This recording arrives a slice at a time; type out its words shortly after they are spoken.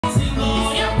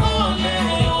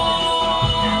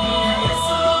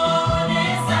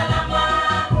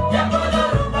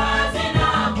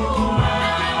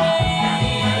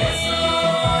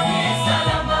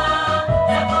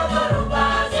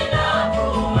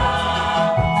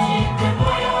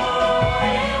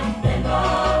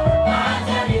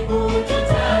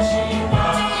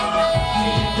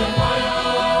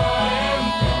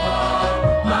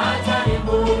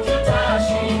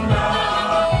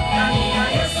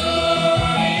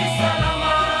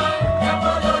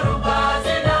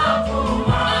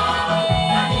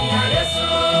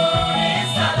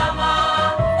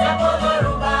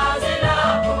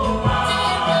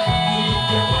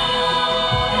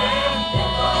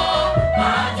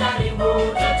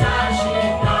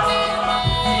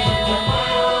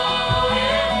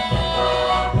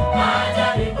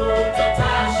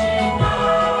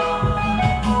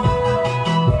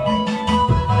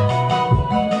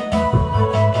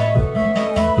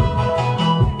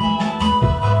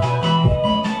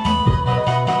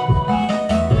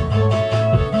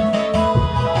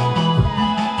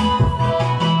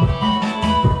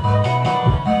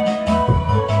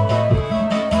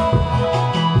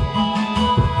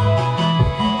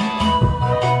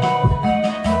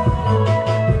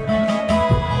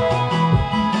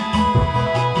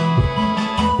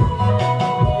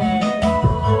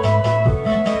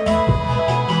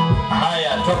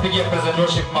Praise and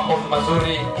worship, makofi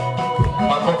mazuri.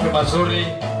 Makofi mazuri.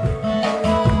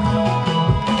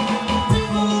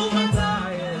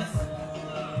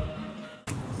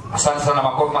 Asante sana,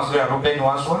 makofi mazuri ya Ruben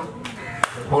Wazwa.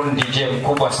 Huyu ni DJ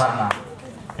mkubwa sana.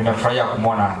 Nimefurahia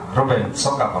kumwona Ruben.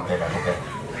 Songa hapa mbele Ruben.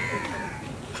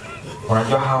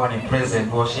 Unajua hawa ni praise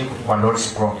and worship wa Lord's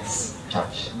Promise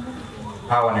Church.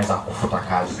 Hawa wanaweza kufuta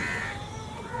kazi.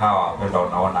 Hawa wapendwa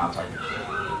unaona hapa hivi.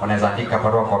 Wanaweza andika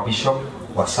barua kwa bishop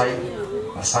wa site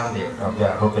na Sunday kwa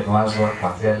Ruben Wazwa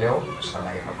kuanzia leo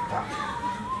sana hiyo kabisa.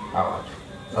 Hawa.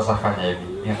 Sasa fanya hivi,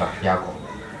 ni rafiki yako.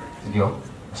 Ndio?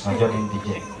 Unajua ni DJ.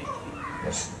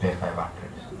 Yes, pay 500.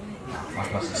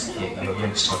 Watu wasisikie hiyo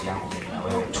ni story yangu mimi na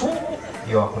wewe tu.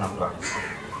 Hiyo hakuna mtu anasikia.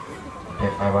 Pay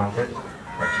 500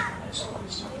 kwa Yesu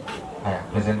Kristo. Haya,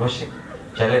 present worship.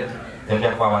 Challenge.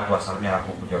 Tembea kwa watu wasalimia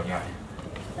hapo kuja unione.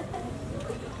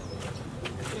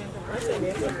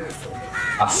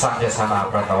 Asante sana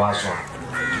brother Wazwa.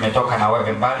 Tumetoka na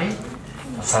wewe mbali.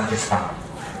 Asante sana.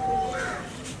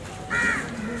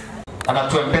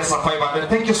 Anatoa pesa 500.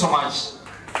 Thank you so much.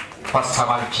 Pastor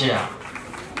Malkia.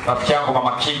 Rafiki yangu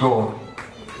Mama Kigo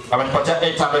ametupatia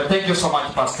 800. Thank you so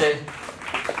much Pastor.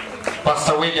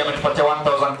 Pastor William ametupatia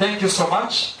 1000. Thank you so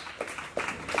much.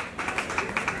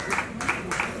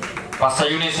 Pastor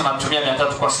Eunice anatumia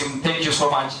 300 kwa simu. Thank you so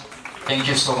much. Thank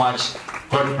you so much.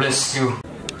 God bless you.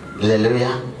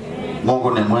 Hallelujah.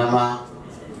 Mungu ni mwema.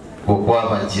 Kukua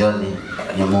hapa jioni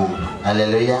ni Mungu.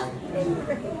 Hallelujah.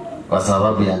 Kwa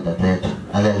sababu ya dada yetu.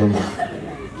 Hallelujah.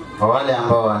 Kwa wale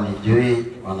ambao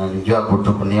wananijua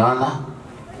kuniona,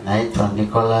 naitwa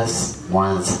Nicholas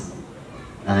Mwanza.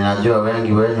 Na ninajua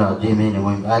wengi wenu wajui mimi ni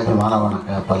mwimbaji maana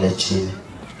wanakaa pale chini.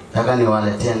 Nataka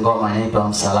niwaletee ngoma inaitwa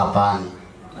Msalabani.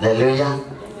 Hallelujah.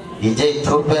 DJ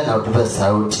tupe na utupe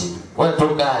sauti. Wewe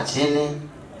tukaa chini,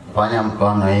 fanya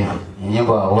mkono hivi. Ni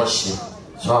nyimbo ya worship.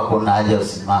 So hakuna haja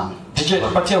usimame. DJ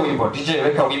tupatie wimbo. DJ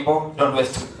weka wimbo. Don't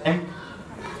waste time.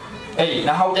 Hey,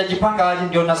 na haujajipanga aje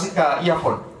ndio unashika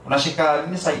earphone. Unashika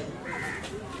nini sasa?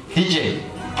 DJ.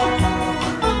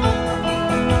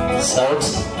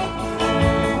 Sauti.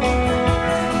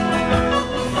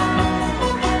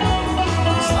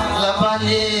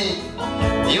 Msalabani,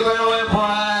 ni wewe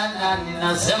Bwana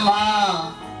ninasema.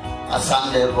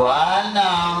 Asante Bwana.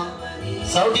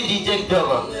 Sauti DJ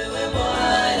kidogo.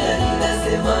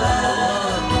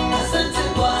 Asante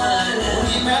Bwana.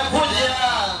 Nimekuja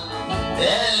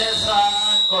mbele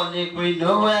zako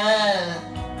nikuinue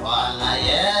Bwana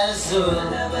Yesu.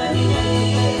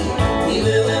 Ni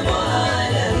wewe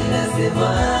Bwana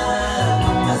ninasema.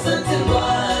 Asante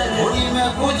Bwana.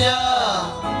 Nimekuja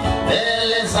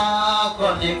mbele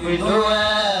zako nikuinue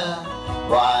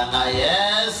Bwana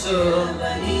Yesu.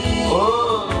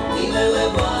 Ni wewe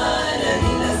Bwana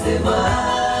ninasema.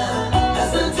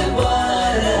 Asante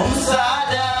Bwana.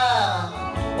 Msaada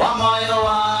wa moyo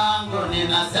wangu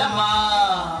ninasema.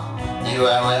 Ni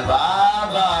wewe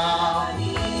Baba.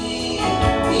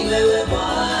 Ni wewe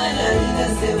Bwana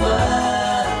ninasema.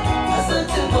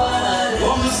 Asante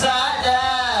Bwana. Msaada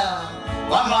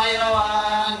wa moyo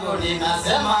wangu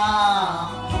ninasema.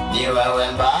 Ni wewe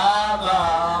Baba.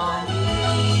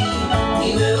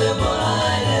 Ni wewe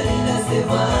Bwana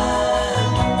ninasema.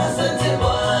 Asante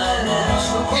Bwana.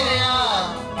 Shukrani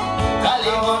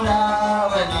karibu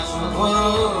nawe na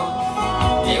shukuru.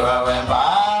 Ni wewe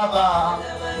Baba.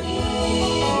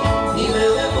 Ni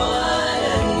wewe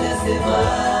Bwana ninasema.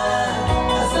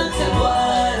 Asante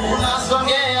Bwana.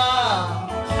 Unasongea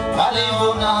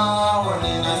karibu nawe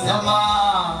ninasema.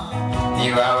 Ni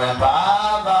wewe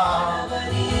Baba.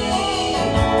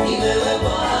 Ni wewe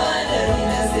Bwana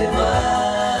ninasema.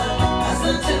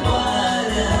 Asante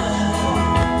Bwana.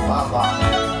 Baba,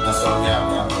 nasongea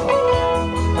kwako.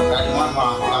 Kali mama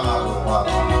kama wako.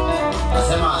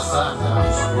 Nasema asante na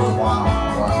kushukuru Bwana.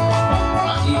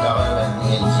 Hakika wewe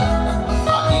ni enzi.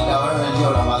 Hakika wewe ndio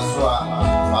la maswa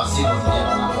masiku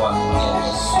njema na kwa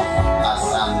Yesu.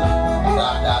 Asante.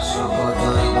 Dada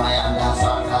shukuru mayanda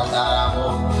sakatarabo.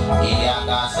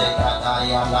 Ilianga sekata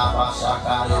yanda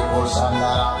basaka luko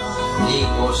sandara.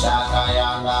 Liko shaka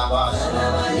yanda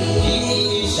basaka.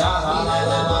 Ishara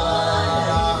na bala.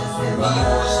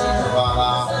 Liko shikubala.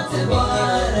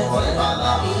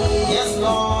 Yes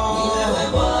Lord.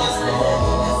 Yes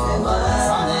Lord.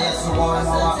 Asante Yesu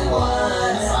Bwana wako.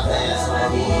 Asante Yesu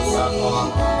wako.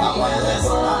 Asante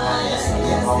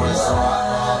Yesu kwa uwezo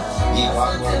wako. Ni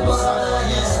wako sana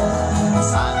Yesu.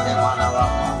 Asante Bwana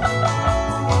wako.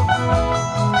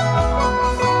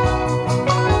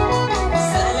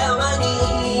 Salamani,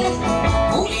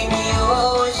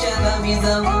 uliniosha dhambi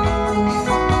zangu.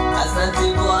 Asante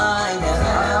Bwana.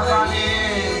 Salamani,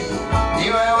 ni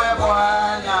wewe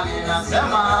Bwana ninasema.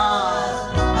 ninasema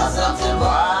asante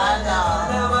Bwana.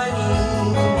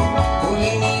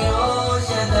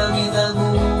 Uliniosha dhambi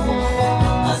zangu,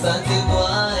 asante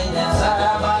Bwana.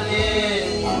 Msalabani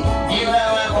ni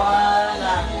wewe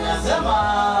Bwana, ninasema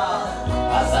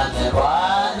asante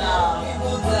Bwana.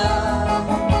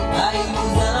 Aibu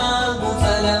zangu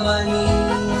msalabani,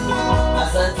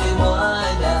 asante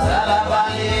Bwana.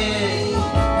 Msalabani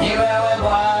ni wewe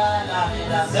Bwana,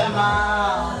 ninasema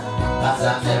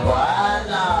asante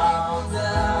Bwana.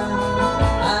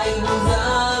 Aibu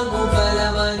zangu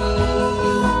msalabani,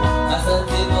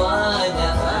 asante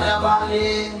Bwana.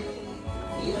 Msalabani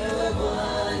ni wewe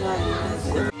Bwana,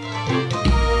 ninasema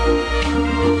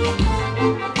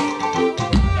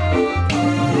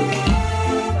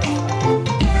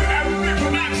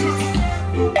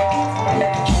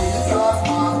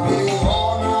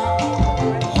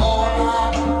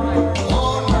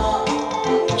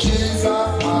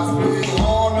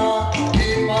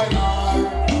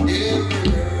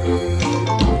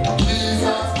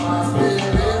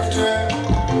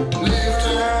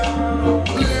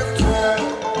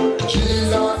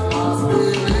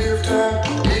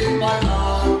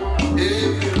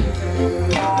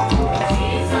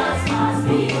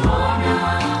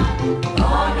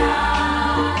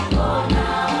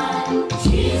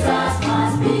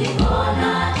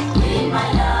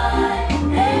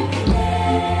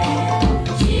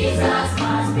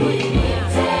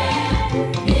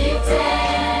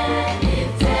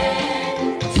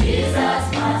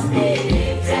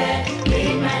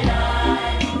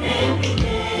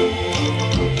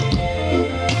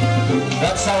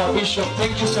Bishop,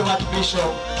 thank you so much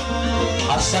Bishop.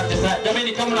 Asante sana.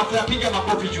 Jamani kama unafanya piga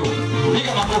makofi juu.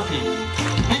 Piga makofi.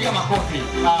 Piga makofi.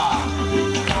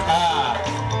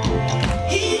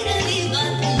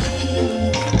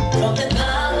 From the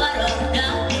power of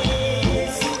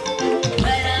darkness,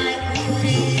 when I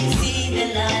couldn't see the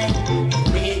light,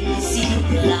 made me see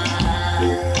the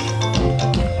light.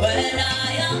 When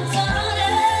I am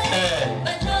surrounded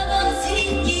by troubles, He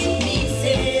gives me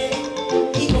safe.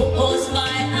 He opposes my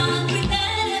angry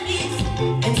enemies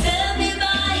and save me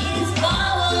by His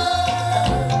power.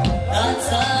 That's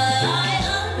why I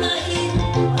honor Him.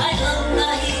 I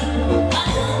honor Him. I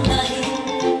honor Him.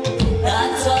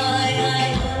 That's why I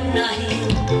honor Him.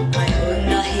 I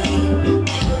honor Him. I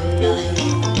honor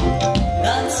Him.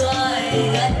 That's why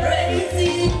I praise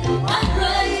Him. I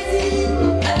praise Him.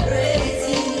 I praise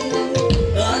Him.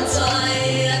 That's why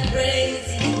I praise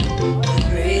Him. I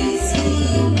praise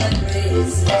Him. I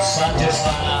praise Him. Asante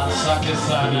sana, asante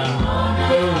sana.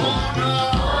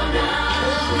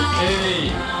 Hey.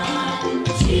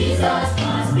 Jesus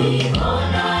must be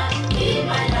honored in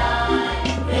my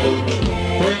life, baby.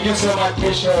 Thank you so much,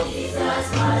 Bishop. Jesus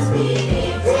must be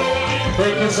lifted.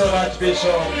 Thank you so much,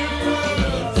 Bishop.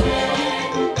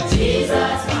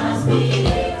 Jesus must be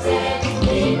lifted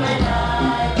in my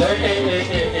life.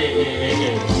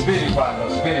 Hey.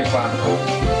 Spirit fan.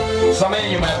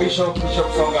 Sameni nyuma ya Bishop.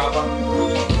 Songa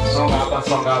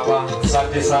hapa.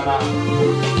 Asante sana.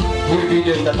 Hii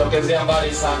video itatokezea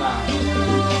mbali sana.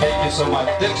 Thank you so much.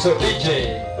 Thanks so DJ.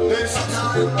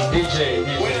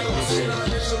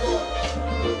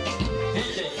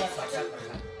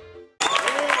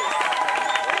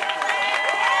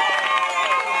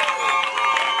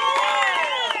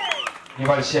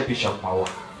 Nivalishie Bishop maua.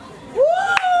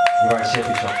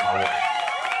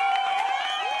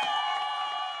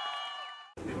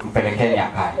 Mpelekeni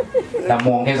akae. Na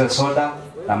muongeze soda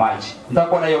na maji.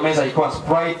 Mtakuwa na hiyo meza ikiwa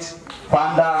Sprite,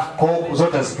 Fanta, Coke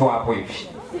zote zikiwa hapo hivi.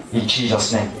 In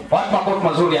Jesus name. Watu makofi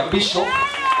mazuri ya Bishop.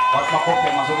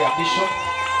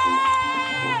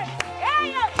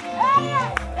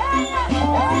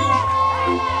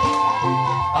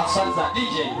 Asante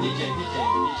DJ.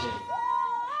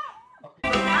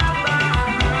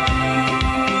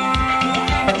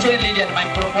 Okay, Lilian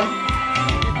microphone.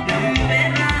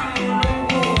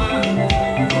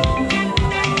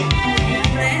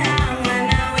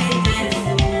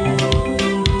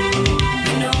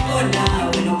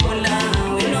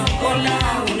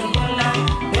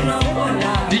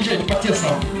 DJ, patia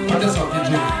sound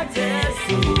DJ.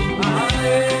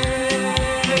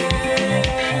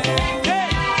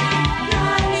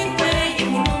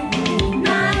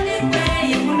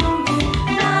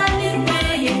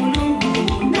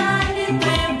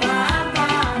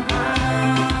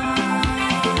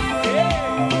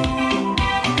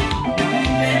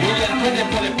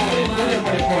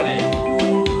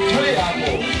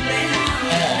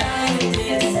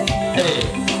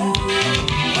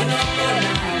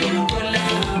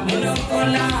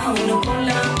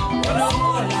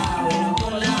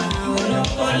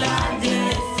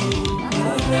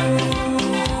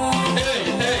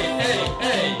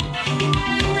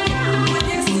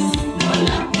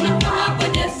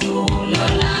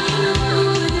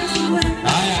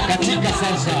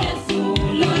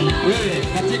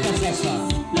 sasa.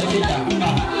 Dakika.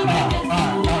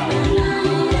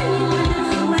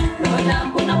 Lola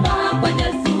Kunafaha kwa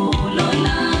Jesu,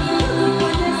 Lola.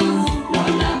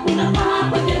 Lola Kunafaha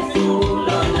kwa Jesu,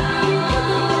 Lola.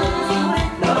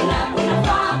 Lola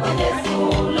Kunafaha kwa Jesu,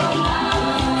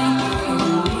 Lola.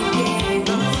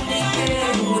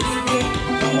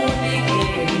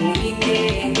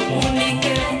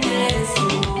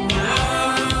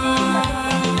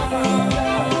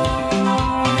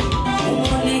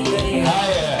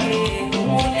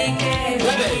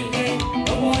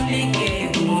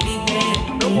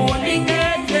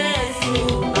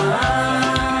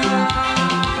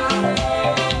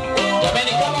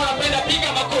 Jamani, kama unapenda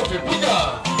piga makofi,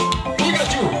 piga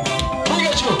juu,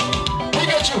 piga juu,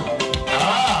 piga juu.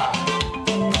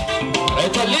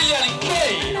 Naitwa Lilian K.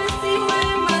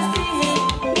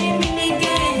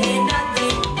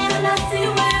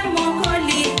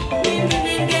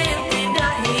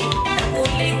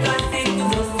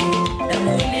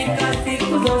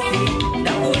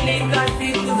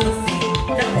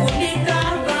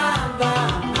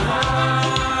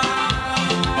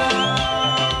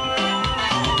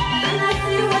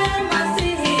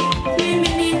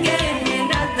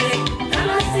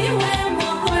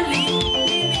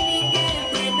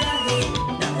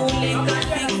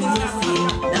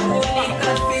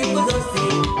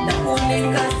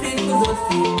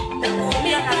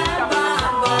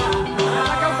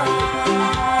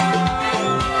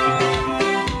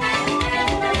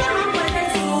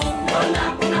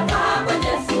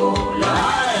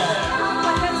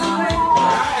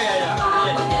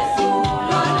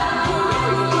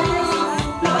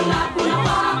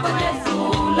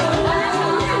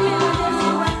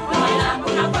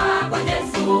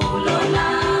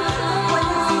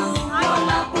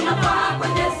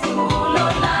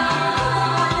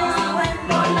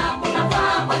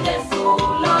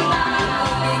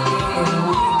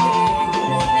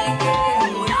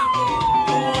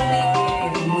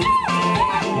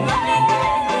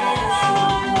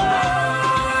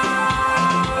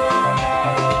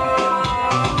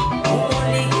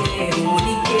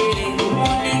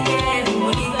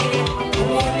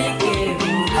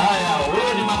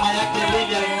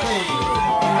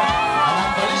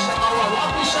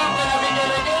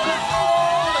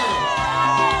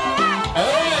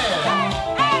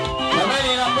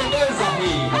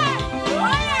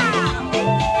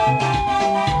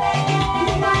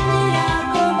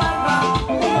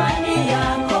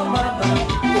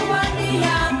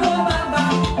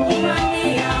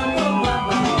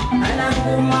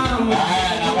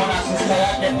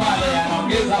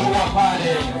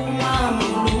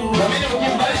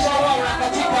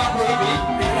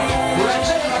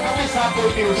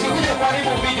 Usikuje karibu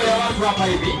video ya watu hapa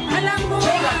hivi.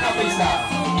 Cheza kabisa.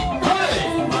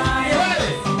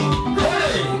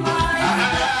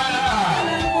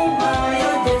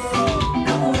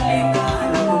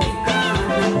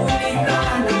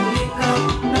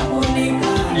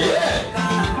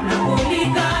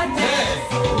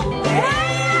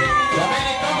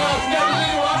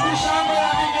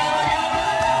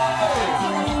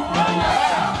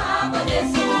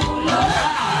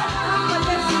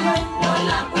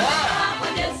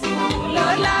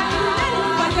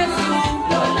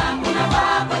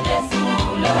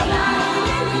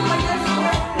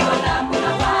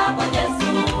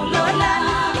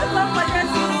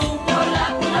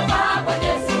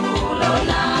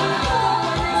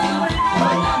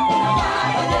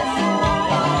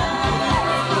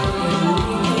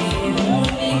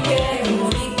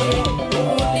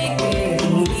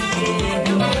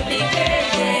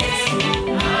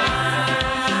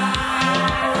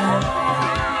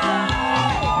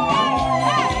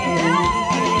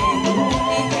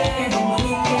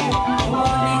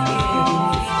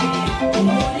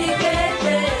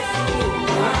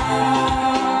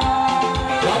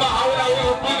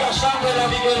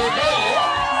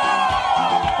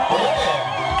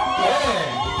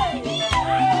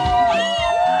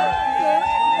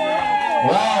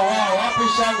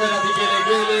 Shangwe na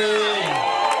vigelegele.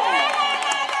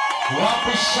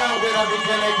 Wapi shangwe na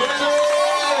vigelegele?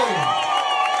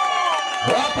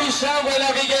 Wapi shangwe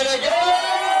na vigelegele?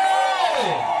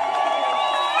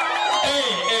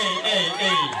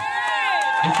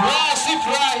 Ni furaha si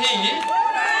furaha hii.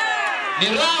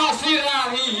 Ni raha si raha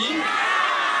hii.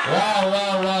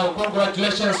 Wow.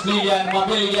 Congratulations Lilian.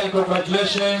 Mwambie Lilian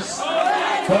congratulations.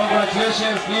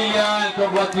 Congratulations Lilian.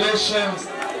 Congratulations.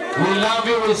 We love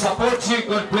you, we support you,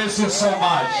 God bless you so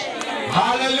much.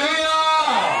 Hallelujah!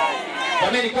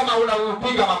 Jamani, kama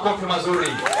unapiga makofi mazuri.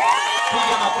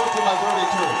 Piga makofi mazuri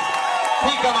tu.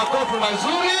 Piga makofi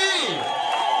mazuri.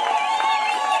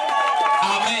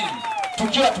 Amen.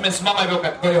 tukiwa tumesimama hivyo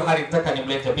katika hiyo hali, nataka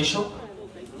nimlete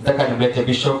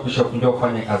Bishop. Bishop ndio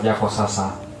kufanya kazi yako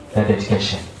sasa ya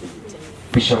dedication.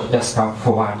 Bishop, just come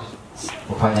forward.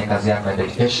 Ufanye kazi yako ya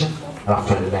dedication, alafu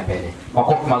tuendelee mbele.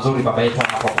 Makofi mazuri baba yetu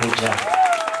anapokuja.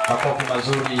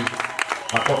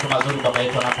 Makofi mazuri baba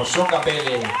yetu anaposonga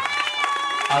mbele.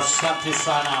 Asante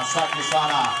sana.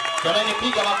 Jamani,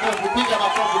 piga makofi.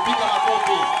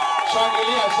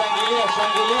 Shangilia.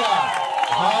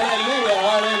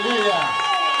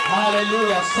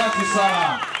 Hallelujah. Asante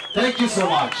sana. Thank you so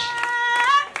much.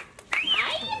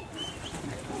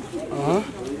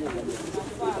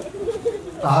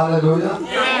 Hallelujah.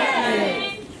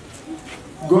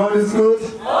 God is good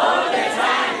All the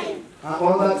time. and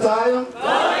all the time.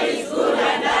 God is good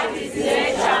and that is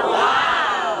nature.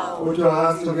 Wow. Put your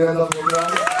hands together for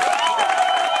God.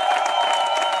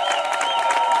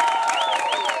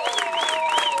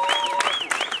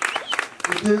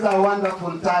 It is a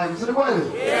wonderful time. Is it right?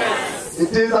 Yes.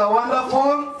 It is a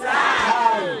wonderful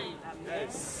time.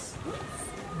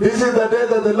 This is the day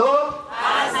that the Lord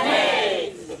Has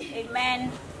made.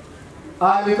 Amen.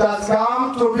 and it has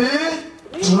come to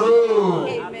be true.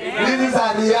 This is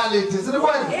a reality. Is it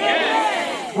right?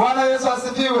 Yes. Bwana Yesu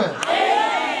asifiwe.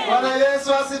 Bwana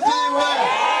Yesu asifiwe.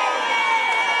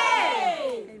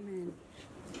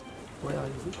 Where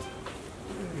is it?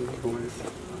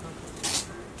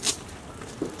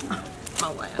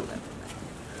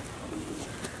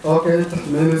 Okay,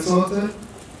 mimi sote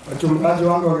wachungaji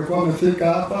wangu walikuwa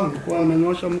wamefika hapa, nilikuwa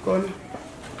nimenyosha mkono.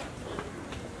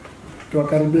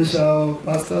 Tuwakaribisha hao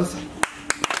pastors.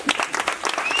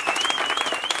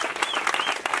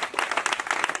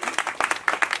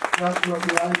 That's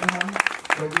what we are now.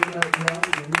 Wengine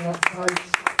wengine side.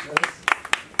 Yes.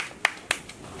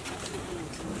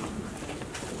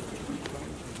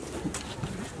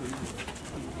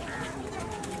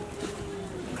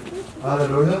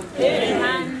 Hallelujah.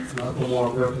 Amen.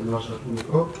 Tunapomwombea tunyosha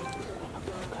tumiko.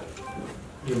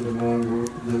 Ili Mungu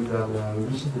jinsi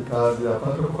ameanzisha kazi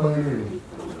apate kufanya nini?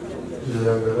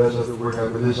 Iangelesha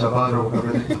kukamilisha bado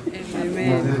kukamilika.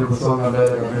 Nazidi kusonga mbele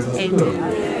kabisa.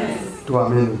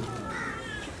 Tuamini.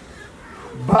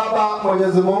 Baba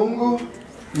Mwenyezi Mungu,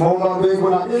 Muumba mbingu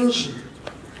na nchi,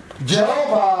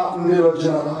 Jehova ndilo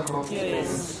jina lako.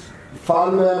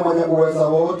 Mfalme mwenye uweza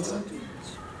wote,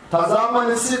 tazama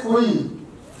ni siku hii,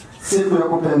 siku ya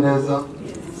kupendeza.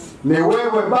 Ni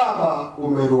wewe Baba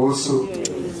umeruhusu.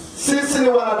 Sisi ni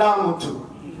wanadamu tu,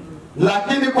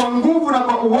 lakini kwa nguvu na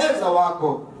kwa uweza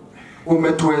wako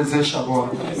umetuwezesha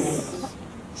Bwana.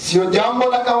 Sio jambo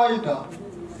la kawaida,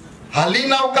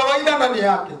 halina ukawaida ndani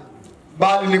yake,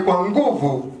 bali ni kwa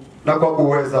nguvu na kwa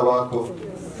uweza wako.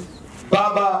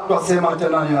 Baba, twasema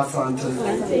tena ni asante.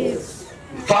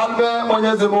 Mfalme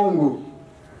Mwenyezi Mungu,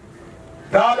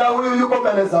 dada huyu yuko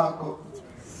mbele zako,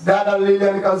 dada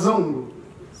Lilian Kazungu,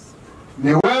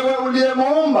 ni wewe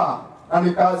uliyemuumba na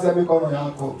ni kazi ya mikono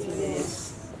yako.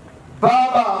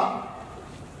 Baba,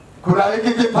 kuna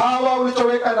hiki kipawa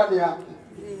ulichoweka ndani yake,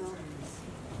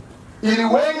 ili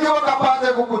wengi wakapate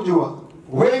kukujua,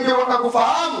 wengi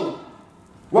wakakufahamu,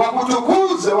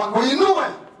 wakutukuze, wakuinue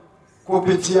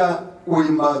kupitia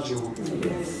uimbaji huu.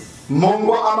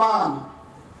 Mungu wa amani,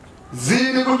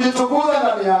 zidi kujitukuza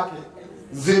ndani yake,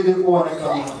 zidi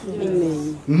kuonekana.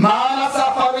 Maana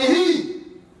safari hii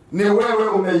ni wewe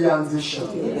umeianzisha.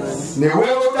 Ni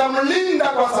wewe utamlinda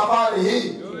kwa safari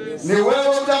hii. Ni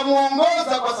wewe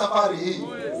utamuongoza kwa safari hii.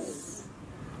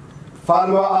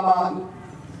 Mfalme wa amani,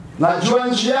 najua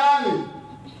njiani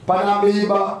pana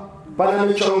miiba, pana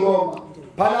michongoma,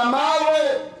 pana mawe,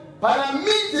 pana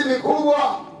miti mikubwa,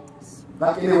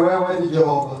 lakini wewe ni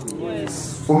Jehova.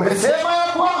 Umesema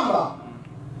ya kwamba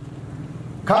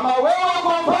kama wewe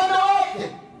kwa upande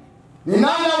wake, ni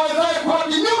nani awezaye kuwa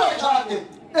kinyume chake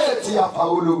eti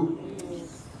afaulu?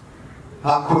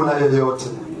 Hakuna yeyote.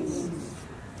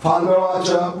 Mfalme wa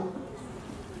ajabu,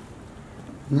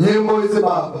 nyimbo hizi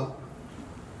Baba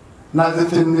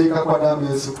nazifunika kwa damu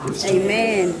ya Yesu Kristo.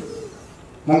 Amen.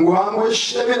 Mungu wangu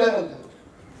ishi milele.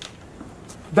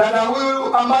 Dada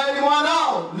huyu ambaye ni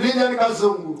mwanao Lilian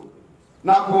Kazungu,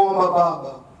 na kuomba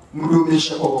Baba,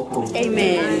 mdumishe kwa wokovu.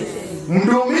 Amen.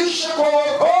 Mdumishe kwa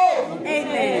wokovu.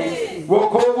 Amen.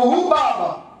 Wokovu huu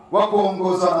Baba wa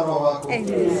kuongoza na Roho wako.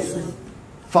 Amen.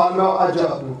 Mfalme wa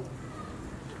ajabu,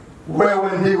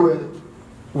 wewe ndiwe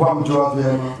wamjua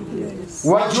vyema,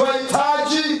 wajua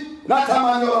hitaji na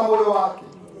tamanio la moyo wake.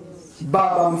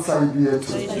 Baba, msaidie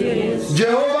tu.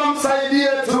 Jehova, msaidie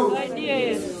tu.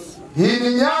 Hii ni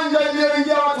nyanja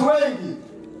iliyoingia watu wengi,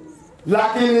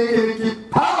 lakini hiki ni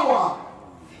kipawa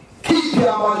kipi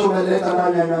ambacho umeleta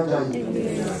ndani ya nyanja hii.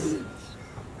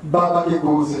 Baba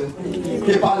kiguze,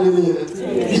 kipalilie,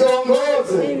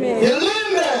 kiongoze,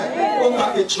 kilinde,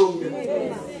 ukakichunge.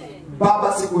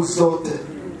 Baba siku zote,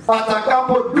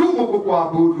 atakapodumu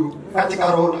kukuabudu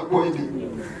katika roho na kweli,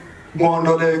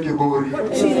 muondolee kiburi.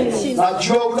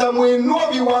 Najua utamuinua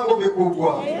viwango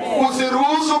vikubwa.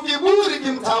 Usiruhusu kiburi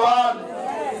kimtawale.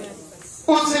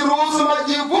 Usiruhusu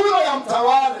majivuno ya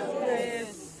mtawale.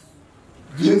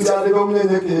 Jinsi alivyo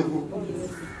mnyenyekevu,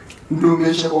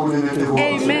 mdumishe kwa unyenyekevu.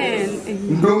 Amen.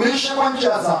 Mdumishe kwa njia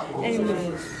zako. Amen.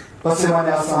 Basema ni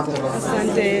asante Baba.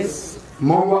 Asante.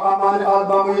 Mungu wa amani,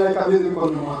 albamu ya ikabidhi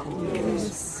mkononi mwako.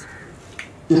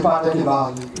 Ipate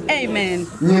kibali. Amen.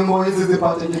 Nyimbo hizi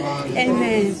zipate kibali.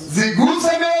 Amen.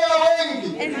 Ziguse mioyo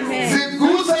wengi. Amen.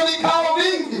 Ziguse vikao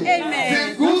vingi. Amen.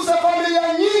 Ziguse familia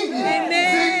nyingi.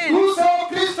 Amen. Ziguse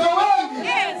Wakristo wengi.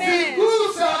 Amen.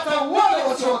 Ziguse hata wale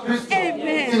wasio Wakristo.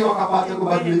 Amen. Ili wakapate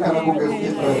kubadilika na kugeukia.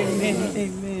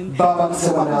 Amen. Baba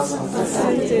nasema ni asante.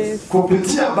 Asante.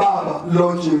 Kupitia Baba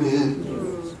launching hii,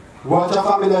 wacha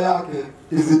familia yake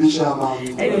izidishe amani.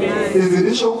 Amen.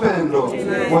 Izidishe upendo.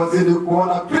 Wazidi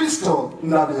kuona Kristo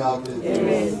ndani yake.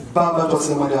 Amen. Baba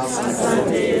tusema ni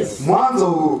asante. Mwanzo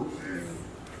huu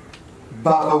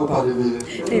Baba upalilie.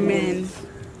 Amen.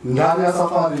 Ndani ya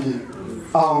safari hii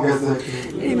aongezeke.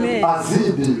 Amen.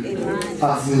 Azidi.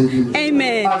 Azidi.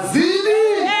 Amen. Azidi.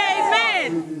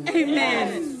 Amen.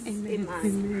 Amen.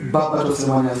 Baba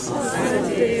tusema ni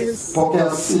asante.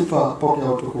 Pokea sifa, pokea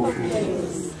utukufu.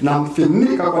 Na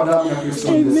mfinika kwa damu ya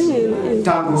Kristo Yesu.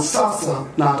 Tangu sasa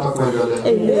na hata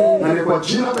kuendelea. Na ni kwa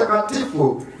jina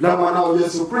takatifu la mwanao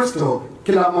Yesu Kristo,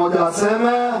 kila mmoja aseme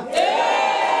amen.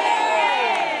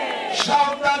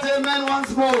 Shout that amen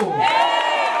once more.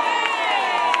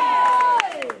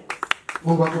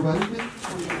 Mungu akubariki.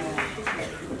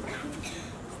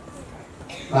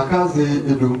 Na kazi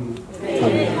idumu.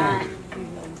 Amen.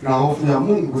 Na hofu ya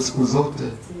Mungu siku zote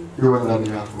iwe ndani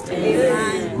yako.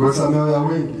 Gusa mioyo ya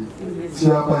wengi, si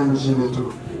hapa nchini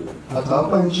tu, hata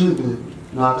hapa nchini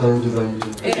na hata nchi za nje.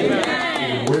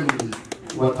 Wengi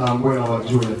watambue na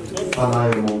wajue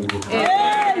anaye Mungu.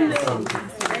 Asante.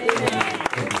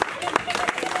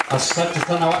 Asante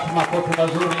sana, wapi makofi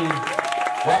mazuri.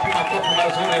 Wapi makofi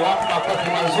mazuri, wapi makofi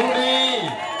mazuri.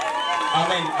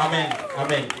 Amen, amen,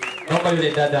 amen. Naomba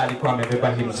yule dada alikuwa amebeba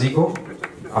hii mzigo,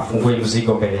 afungue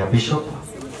mzigo mbele ya bishop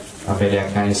na mbele ya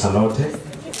kanisa lote.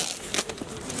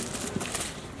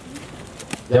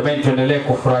 Jamani, tuendelee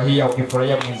kufurahia.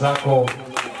 Ukifurahia mwenzako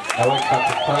na wewe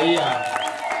utakufurahia.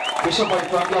 Bishop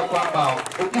alituambia kwamba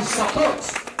ukisupport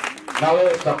na wewe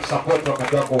tutakusupport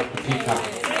wakati wako ukifika.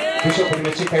 Bishop,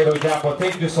 nimechika hilo jambo.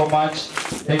 Thank you so much.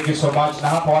 Thank you so much. Na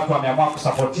hapa watu wameamua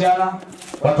kusapotiana.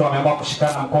 Watu wameamua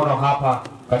kushikana mkono hapa.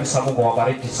 Kanisa, Mungu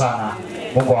awabariki sana.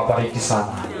 Mungu awabariki sana.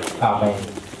 Amen.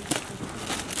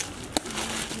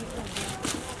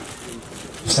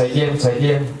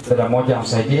 Msaidie. Dada moja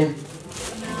msaidie.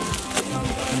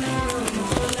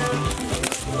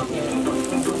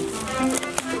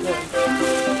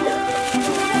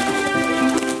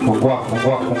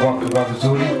 Fungua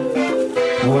vizuri.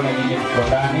 Tuone nini kiko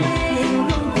ndani.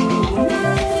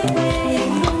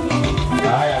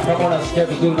 Haya, kama unasikia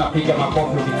vizuri napiga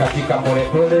makofi ukikatika pole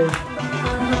pole.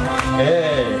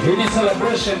 Hii ni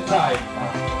celebration time.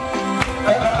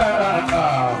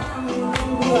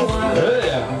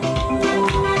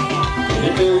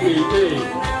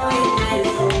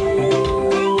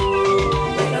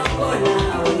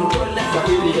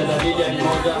 Kabili ya Dalila ni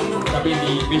moja,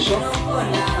 kabili bishop.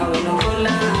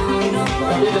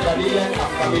 Kabili Dalila,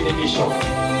 kabili bishop.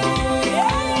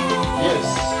 Yes.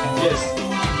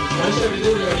 Naisha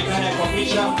vizuri, ionekane kwa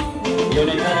picha,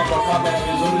 ionekane kwa kamera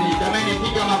vizuri. Jamani,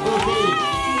 piga makofi.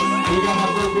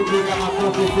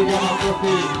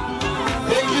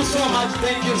 Thank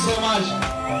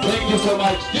you so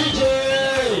much. DJ!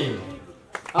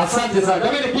 Asante sana.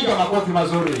 Jamani, piga makofi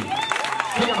mazuri.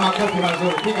 Piga makofi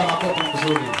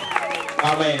mazuri.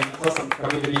 Amen. Sasa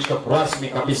mkabidhi bishop rasmi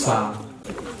kabisa.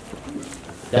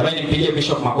 Jamani, mpigie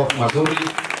bishop makofi mazuri.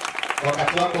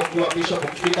 Wakati wako ukiwa bishop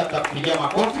ukifika tutakupigia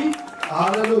makofi.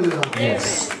 Hallelujah.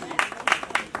 Yes.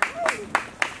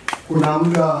 Kuna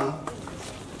muda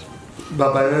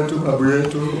babu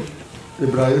yetu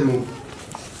Ibrahimu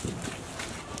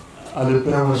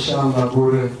alipewa shamba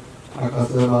bure,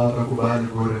 akasema atakubali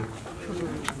bure,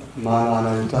 maana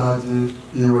anahitaji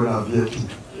iwe na vyeti.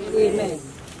 Amen.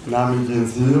 Nami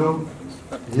jinsi hiyo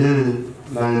hii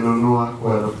nainunua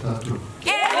kwa 3,000.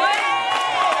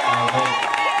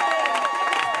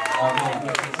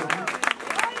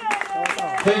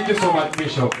 Thank you so much,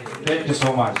 Bishop. Thank you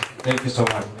so much.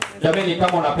 Jamani,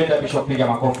 kama unapenda Bishop, piga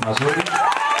makofi mazuri.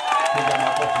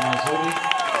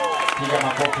 piga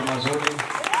makofi mazuri.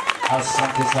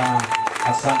 Asante sana.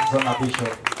 Asante sana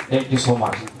Bishop. Thank you so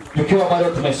much. Tukiwa bado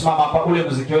tumesimama hapa, ule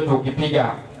muziki wetu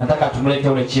ukipiga, nataka tumlete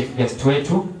ule chief guest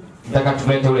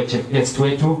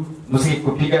wetu. Muziki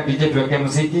kupiga, DJ tuweke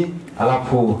muziki,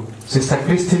 alafu Sister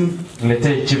Christine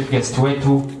niletee chief guest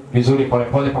wetu vizuri pole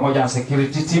pamoja na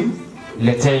security team.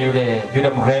 Niletee yule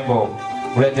mrembo,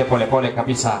 ulete pole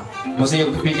kabisa. Muziki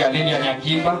kupiga, Lilian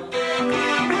Yakimba.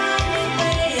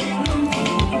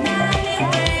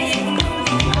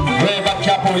 Wewe baki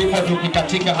hapo ulipo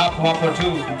tukikatika hapo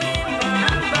tu.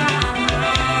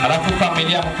 Alafu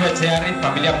familia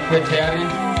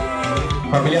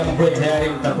mkwe tayari,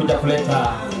 utakuja kuleta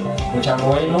mchango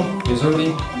wenu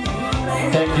vizuri.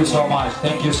 Thank you so much.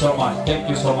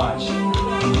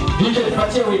 DJ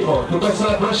patie wimbo, tuko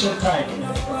celebration time.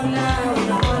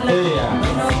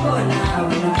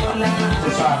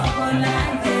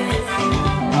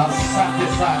 Asante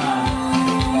sana.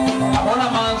 Abona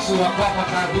Mansu wako hapa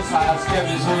kabisa, asikia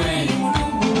vizuri.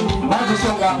 Mansu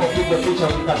songa hapo, piga picha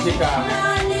ukikatika.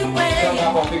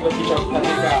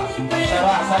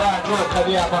 Sara, ndio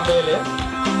kalia hapa mbele.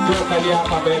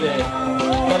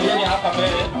 Kalieni hapa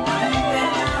mbele.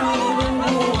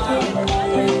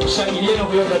 Shangilieni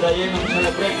huyo dada yenu,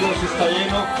 celebrate huyo sister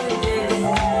yenu.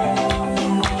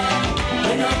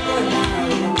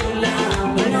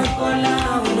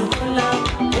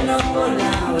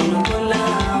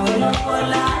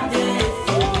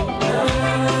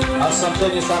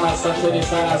 Asanteni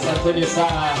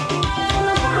sana.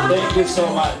 Thank you so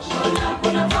much.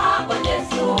 Kunafaha kwa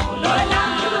Jesu, Lola.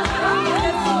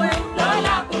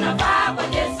 Kunafaha kwa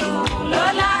Jesu,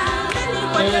 Lola.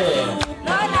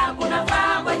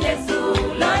 Kunafaha kwa Jesu,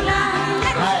 Lola.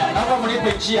 Haya, naomba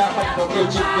mnipe njia hapa nipokee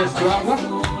chief guest wangu.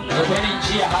 Nipeni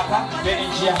njia hapa.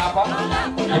 Lola,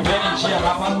 kunafaha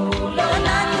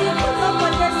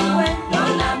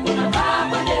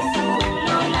kwa Jesu,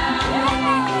 Lola.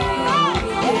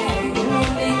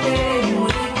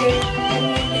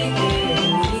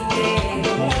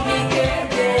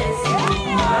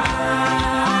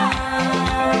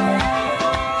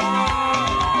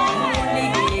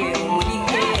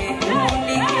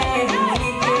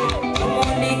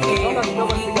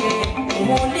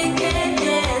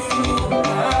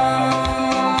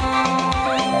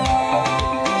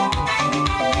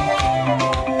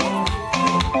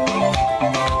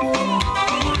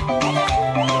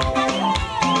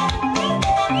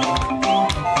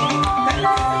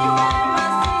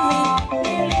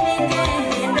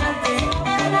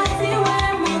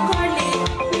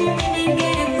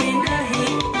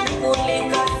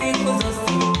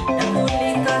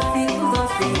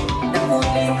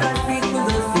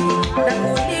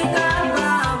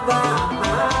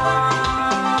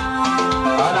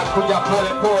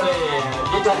 Pole.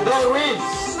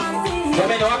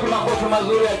 Jamani, wapi makofi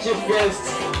mazuri ya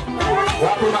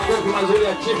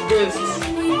chief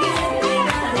guest?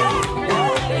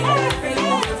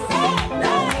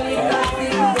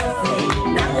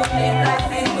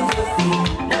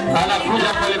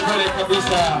 Anakuja pole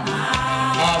kabisa.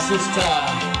 Our sister,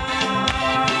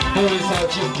 who is our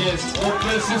chief guest. God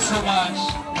bless you so much.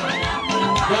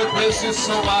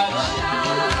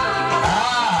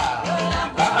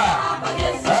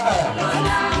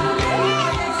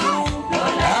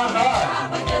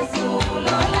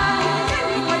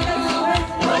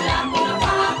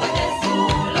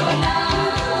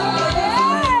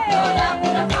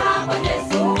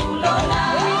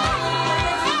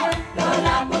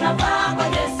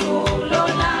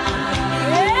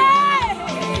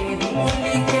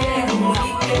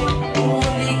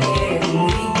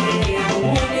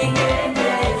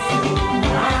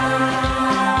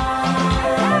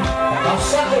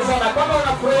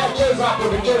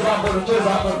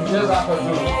 Tucheza hapo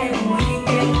tu.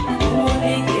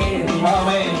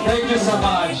 Amen. Thank you so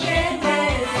much.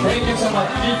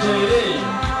 DJ.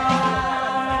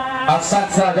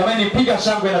 Asante sana jamani, piga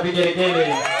shangwe na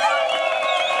vigelegele.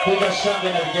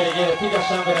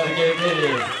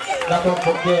 Na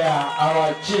kumpokea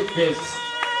our chief guest.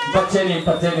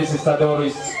 Mpateni Sister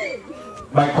Doris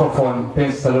microphone.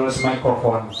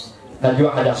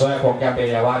 Najua hajazoea kuongea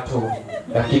mbele ya watu,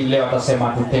 lakini leo atasema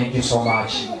tu thank you so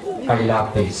much. I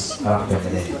love this.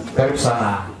 Karibu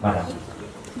sana madam.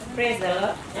 Praise the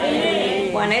Lord.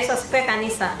 Amen. Bwana Yesu asifiwe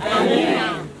kanisa. Amen.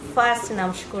 First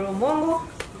namshukuru Mungu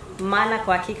maana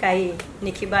kwa hakika hii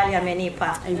ni kibali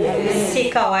amenipa. Si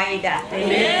kawaida.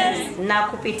 Amen. Na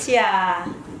kupitia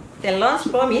the Lord's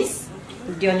promise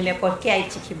ndio nimepokea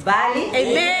hichi kibali. Amen.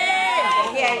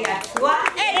 Nimepokea hii hatua.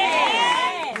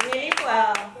 Amen.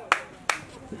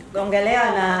 Nilipogongelewa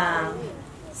na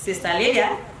Sister Lilian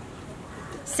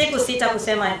Siku sita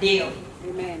kusema ndio.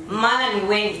 Maana ni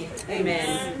wengi.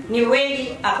 Ni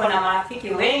wengi, ako na marafiki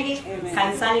wengi,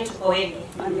 kanisani tuko wengi.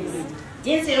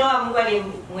 Jinsi Roho Mungu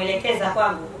alimwelekeza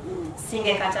kwangu,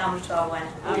 singekataa mtu wa Bwana.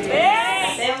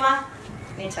 Nasema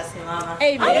nitasimama.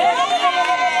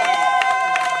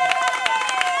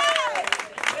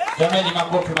 Jamani,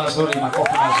 makofi mazuri,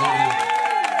 makofi mazuri.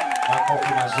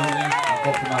 Makofi mazuri,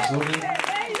 makofi mazuri.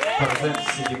 Present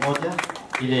CD moja,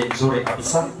 ile nzuri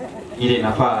kabisa. Ile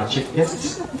inafaa chief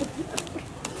guest.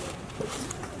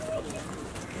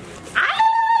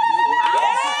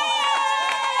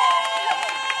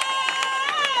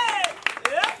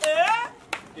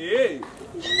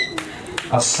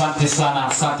 Asante sana,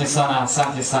 asante sana,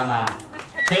 asante sana.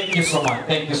 Thank you so much,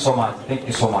 thank you so much, thank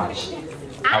you so much.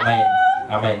 Amen,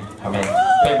 amen, amen.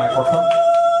 Play microphone.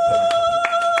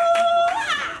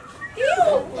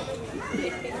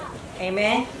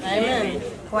 Amen. Amen.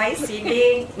 Kwa hii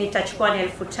CD nitachukua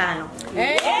 5,000.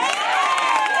 Amen,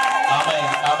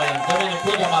 amen. Jamani,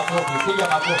 piga makofi, piga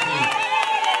makofi.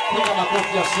 Piga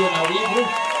makofi yasiyo na wivu.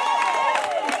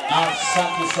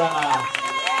 Asante sana.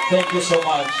 Thank you so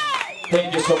much.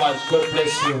 Thank you so much. God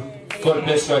bless you. God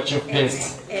bless your chief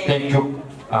guest. Thank you.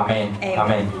 Amen.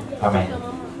 Amen. Amen.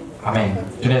 Amen.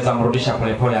 Tunaweza mrudisha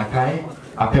polepole akae,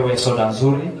 apewe soda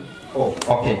nzuri. Oh,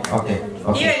 okay, okay,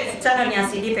 okay. Hiyo 5,000 ni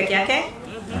CD peke yake.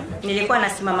 Nilikuwa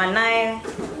nasimama naye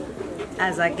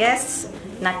as a guest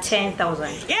na 10,000.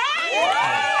 Thank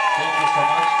you so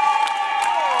much.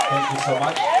 Thank you so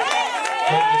much.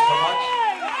 Thank you so much.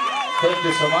 Thank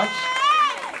you so much.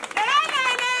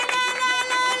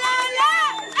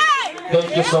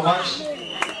 Thank you so much.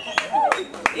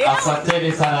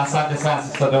 Asante sana, asante sana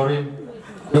Sister Doreen.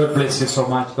 God bless you so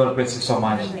much. God bless you so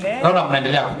much. Naona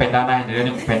mnaendelea kupendana,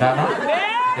 endeleeni kupendana.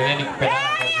 Endeleeni kupendana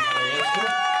kwa jina la Yesu.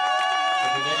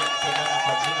 Endeleeni kupendana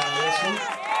kwa jina la Yesu.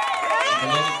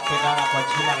 Endeleeni kupendana kwa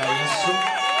jina la Yesu.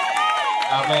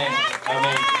 Amen.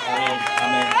 Amen. Amen.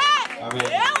 Amen.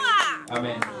 Amen.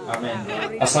 Amen. Amen.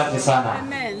 Asante sana.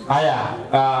 Haya,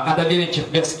 andalieni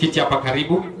chief guest kiti hapa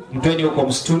karibu. Mtweni huko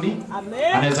mstuni.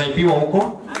 Anaweza ipiwa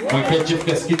huko. Mwekee chief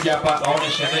guest kiti hapa aone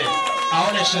sherehe.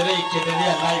 Aone sherehe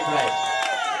ikiendelea live.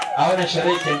 Aone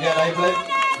sherehe ikiendelea live.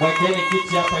 Mwekeni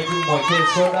kiti hapa hivi, mwekee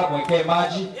soda, mwekee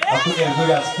maji, akuje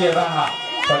nzuri asikie raha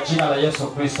kwa jina la Yesu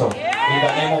Kristo. In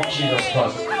the name of Jesus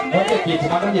Christ. Mweke kiti,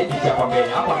 mwangalie kiti hapa mbele,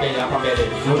 hapa mbele, hapa mbele.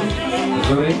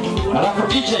 Nzuri. Alafu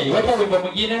DJ, weka wimbo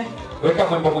mwingine, weka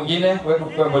wimbo mwingine,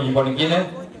 weka wimbo mwingine.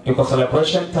 Tuko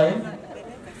celebration time.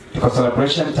 Tuko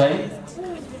celebration time.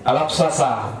 Alafu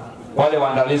sasa wale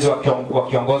waandalizi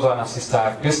wakiongozwa na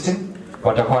Sister Christine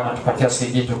watakuwa wanatupatia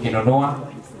CD tukinunua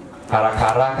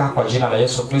haraka kwa jina la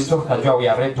Yesu Kristo. Najua we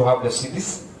are ready to have the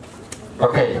CDs.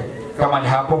 Okay, kama ni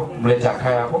hapo mlete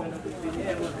akaya hapo.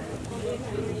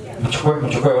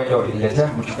 Mchukue wewe ulileta,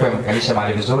 mchukue mkalisha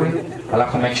mahali vizuri.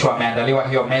 Alafu make sure ameandaliwa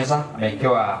hiyo meza,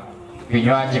 amewekewa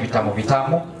vinywaji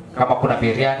vitamu. Kama kuna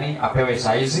biriani apewe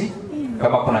saizi,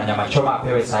 kama kuna nyama choma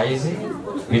apewe saizi.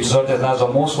 Vitu zote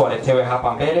zinazomhusu waletewe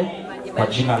hapa mbele kwa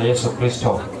jina la Yesu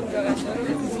Kristo.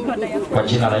 Kwa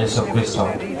jina la Yesu Kristo.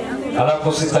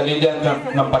 Alafu Sister Lilian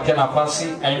tunampatia nafasi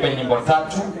aimbe nyimbo 3.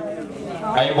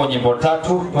 Aimbe nyimbo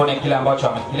 3 tuone kile ambacho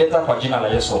amekileta kwa jina la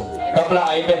Yesu. Kabla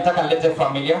aimbe nataka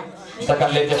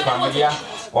nilete familia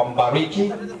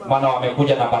wambariki maana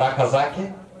wamekuja na baraka zake.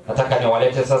 Nataka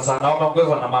niwalete sasa na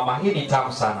wameongozwa na mama. Hii ni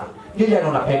tamu sana. Lilian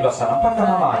unapendwa sana mpaka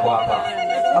mama wako hapa.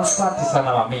 Asante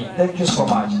sana mami. Thank you so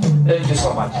much. Thank you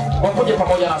so much. Wakuje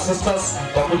pamoja na sisters,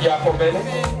 wakuje hapo mbele.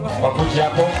 Wakuje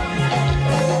hapo.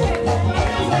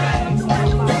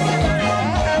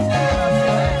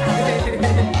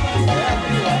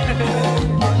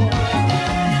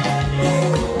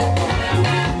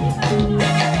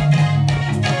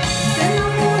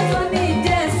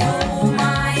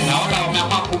 Naona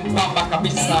wameamua kumpamba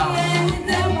kabisa.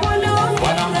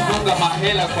 Wanamfunga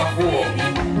mahela kwa nguo.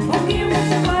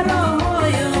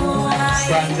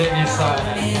 Asanteni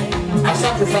sana.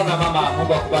 Asante sana mama.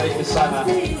 Mungu akubariki sana.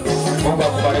 Mungu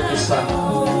akubariki sana.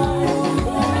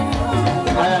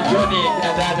 Haya, Johnny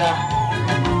na dada.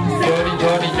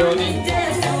 Johnny.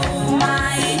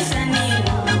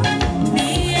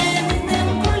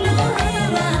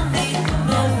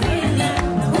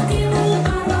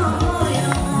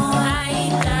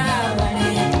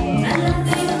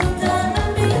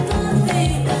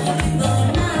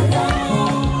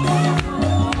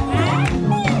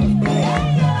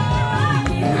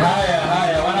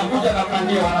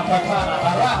 Wanapatana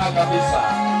na raha kabisa.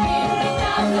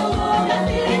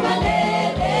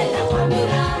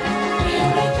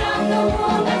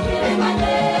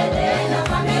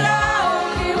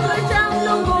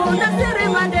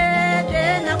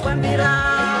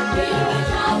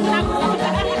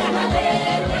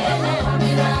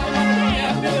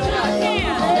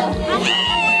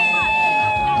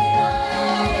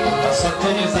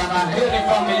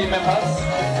 members,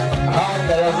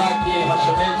 dada zake,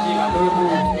 mashemeji, mandugu,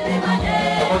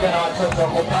 pamoja na watoto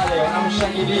wako pale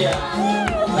wanamshangilia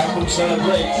na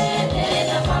kumcelebrate.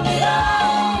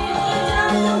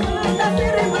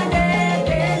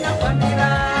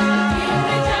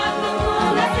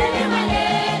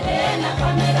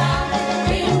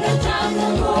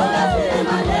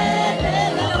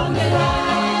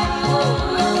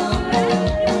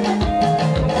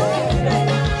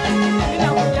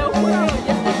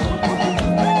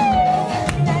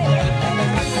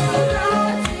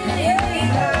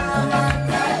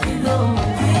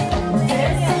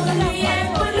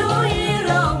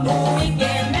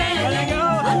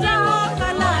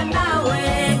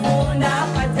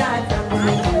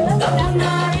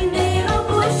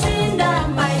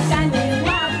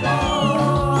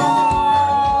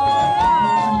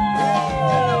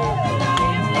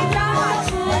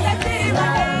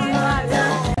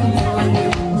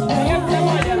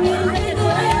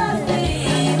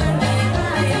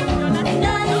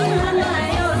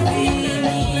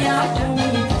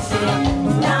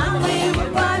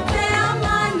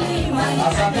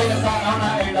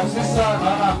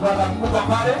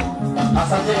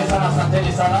 Asanteni sana,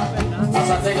 asanteni sana.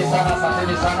 Asanteni sana,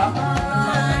 asanteni sana.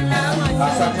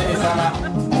 Asanteni sana.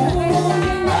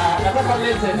 Nataka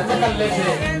nilete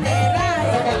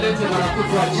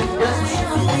marafiki wa chief guest.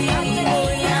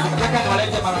 Nataka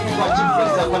niwalete marafiki wa chief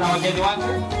guest kwa na wageni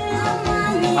wake.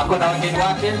 Ako na wageni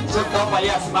wake. Sio kwamba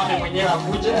yeye asimame mwenyewe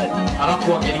akuje,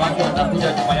 alafu wageni wake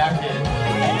watakuja nyuma yake.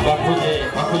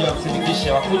 Wakuje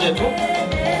wamsindikishe, wakuje tu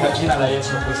kwa jina la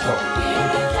Yesu Kristo.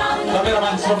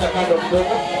 Kameraman songa kando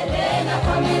kidogo.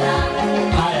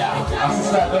 Haya,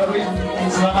 asista Dori,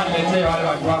 simama niletee wale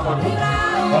watu wako tu.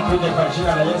 Wakuje kwa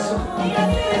jina la Yesu.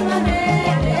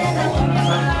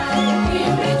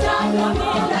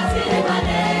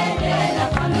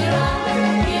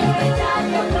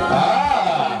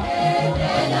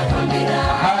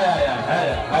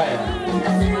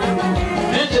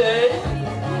 DJ,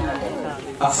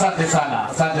 asante sana,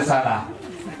 asante sana.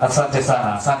 Asante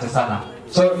sana, asante sana.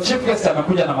 So chief guest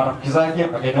amekuja na marafiki zake,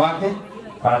 wageni wake,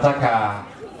 wanataka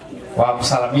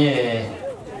wamsalamie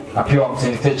na pia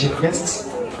wamsindikishe chief guest.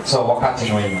 So wakati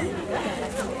ni wenu.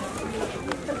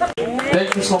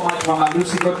 Thank you so much Mama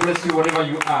Lucy, God bless you wherever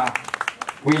you are.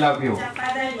 We love you.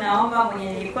 Tafadhali naomba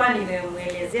mwenye nilikuwa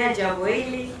nimemuelezea jambo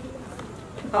hili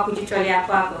kwa kujitolea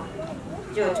kwako.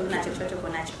 Njoo tu na chochote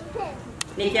kunacho.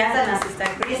 Nikianza na Sister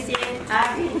Christian,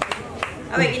 Abby.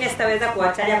 Au wengine sitaweza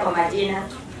kuwataja kwa majina.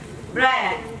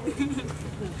 Brian.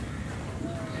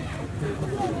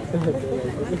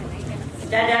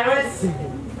 Dada Rose.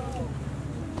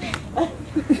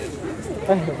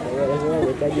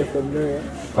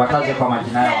 Wataje kwa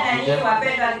majina yao.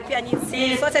 Wapendwa pia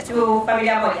nyinyi sote tu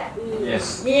familia moja.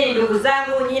 Yes. Nyinyi ni ndugu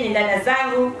zangu, nyinyi ni dada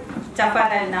zangu.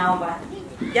 Tafadhali naomba.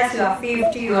 Just you are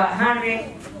 50, you are 100.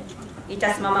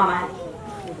 Itasimama mahali.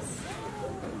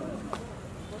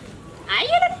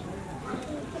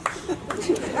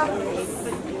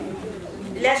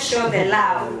 Let's show the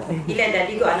love. Ile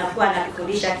dadigo anakuwa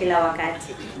anatufundisha kila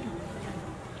wakati.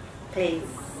 Please.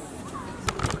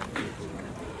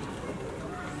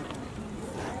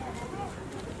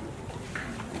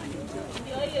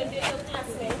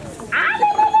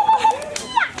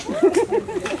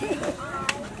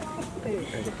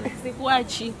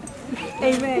 Sikuachi.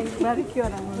 Amen. Barikiwa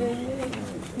na Mungu.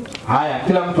 Haya,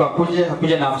 kila mtu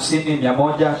akuje na 50,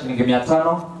 100, shilingi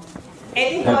 500.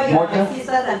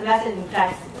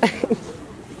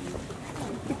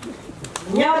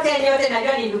 Nyote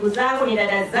najua ni ndugu zangu, ni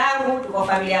dada zangu, tuko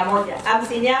familia moja.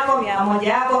 50 yako, 100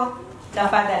 yako,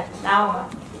 tafadhali naomba.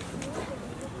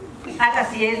 Hata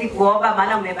siwezi kuomba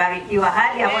maana mmebarikiwa.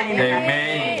 Hali hapo ni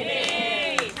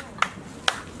Amen.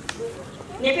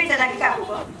 Nipite dakika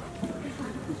huko.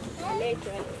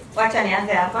 Wacha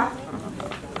nianze hapa.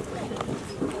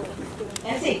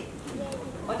 MC.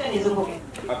 Wacha nizunguke.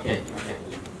 Okay.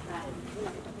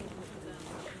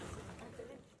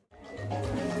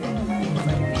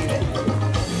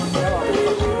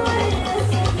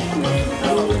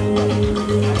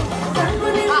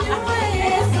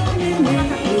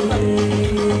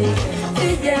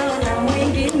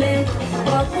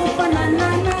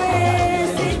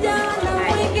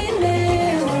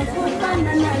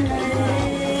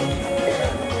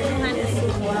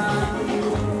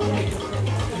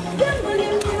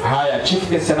 Haya, chief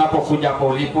guest anapokuja hapo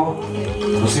ulipo,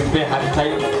 usimpe hard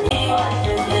time.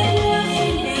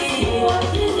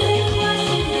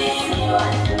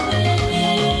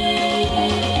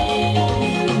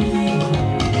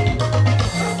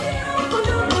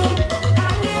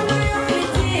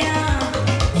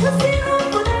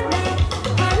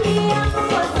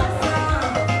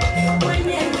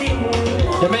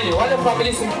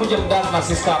 familia simkuje mdada na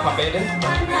sister hapa mbele.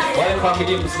 Wale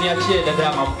familia msiniachie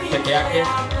dada peke yake.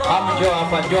 Njoo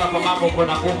hapa mambo uko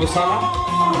na nguvu sana.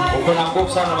 Uko na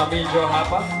nguvu sana mami, njoo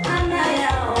hapa.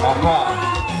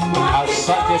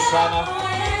 Asante sana.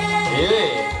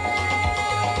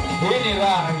 Hii ni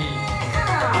raha hii.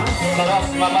 Saras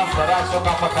mama, Saras soka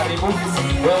hapa karibu.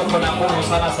 Wewe uko na nguvu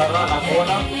sana Sara na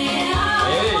kuona.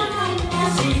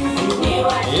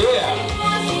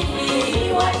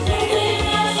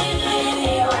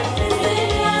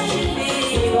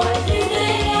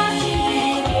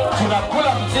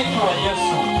 Tunakula mziki wa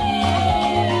Yesu.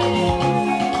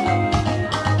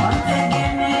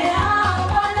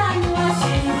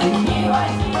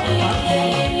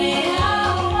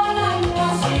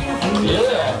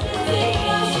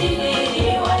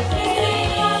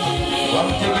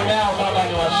 Wamtegemea Baba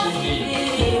ni washindi.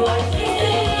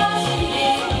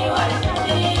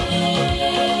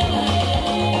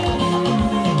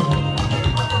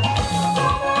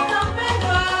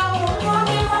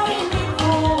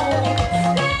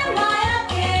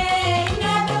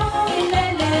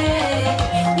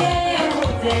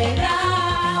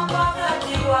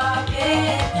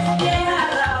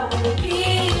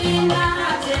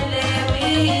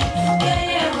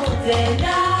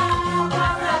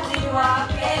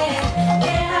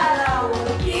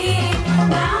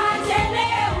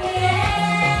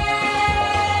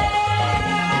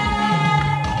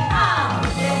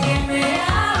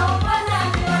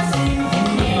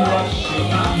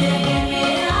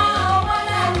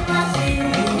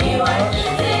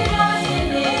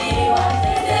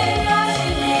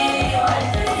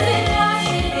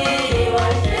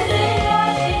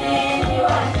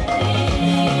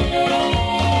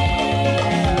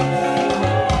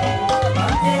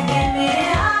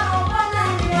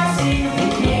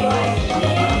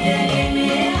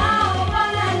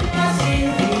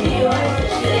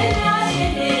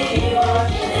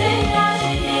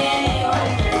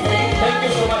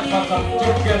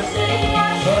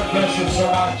 God bless you so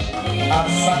much.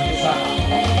 Asante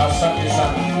sana. Asante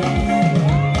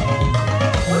sana.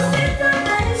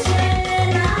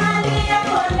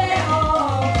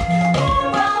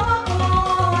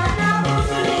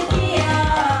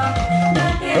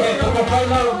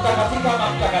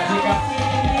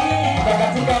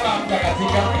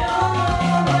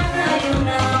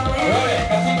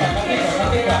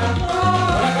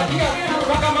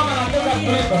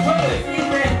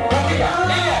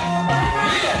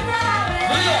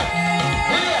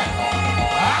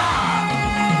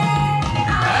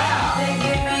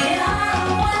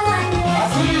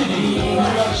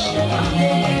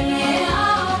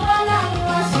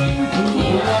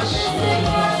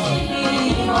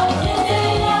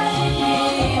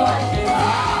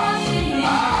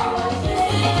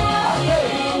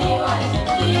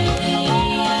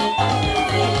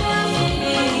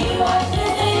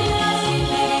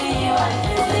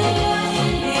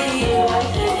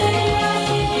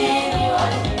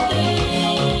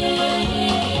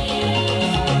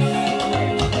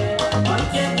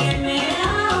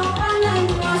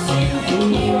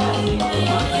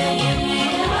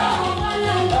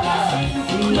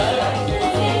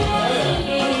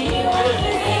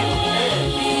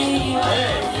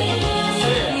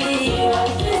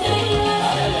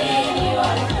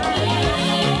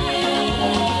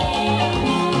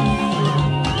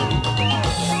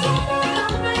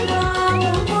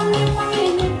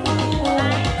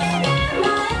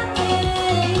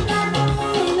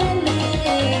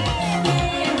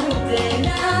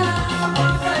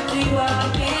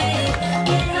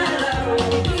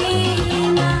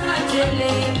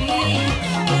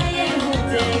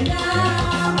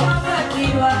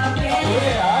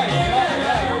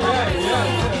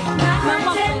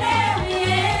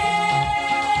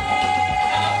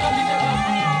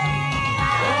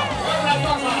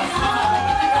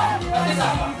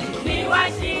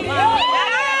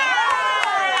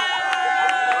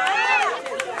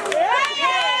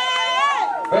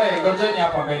 Ngojeni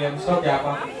hapa mbele, mstoke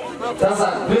hapa.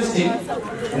 Sasa Christine,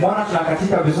 umeona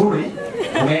tunakatika vizuri,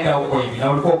 unaenda huko hivi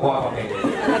na ulikuwa uko hapa mbele.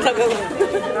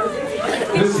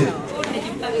 Christine.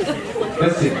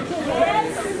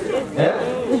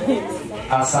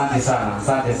 Asante sana,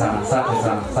 asante sana, asante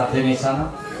sana. Asanteni sana.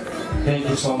 Thank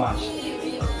you so much.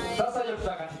 Sasa je,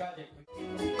 tutakatikaje?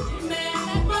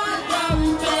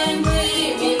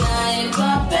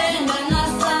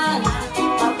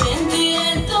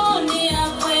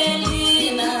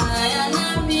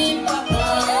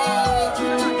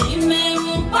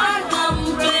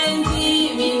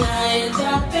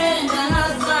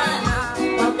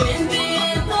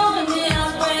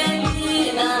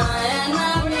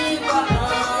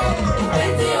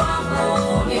 Wow.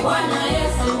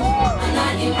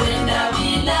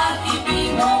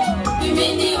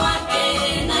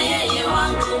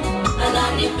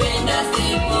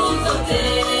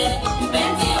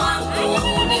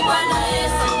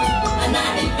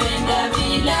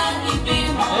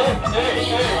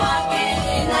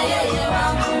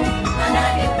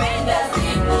 ananipenda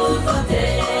siku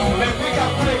zote. Umefika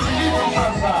kule kijiji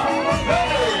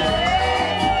sasa.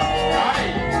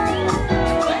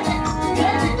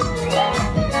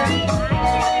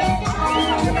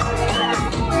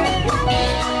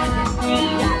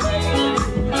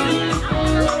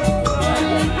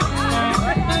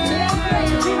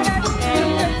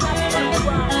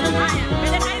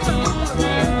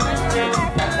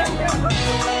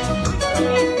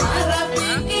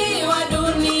 Marafiki wa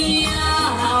dunia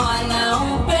hawana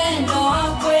upendo wa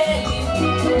kweli.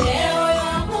 Leo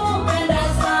yakupenda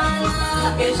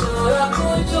sana, kesho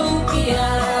yakuchukia.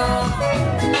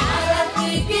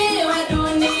 Marafiki wa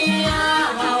dunia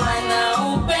hawana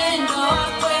upendo wa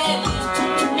kweli.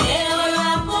 Leo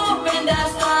yakupenda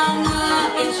sana,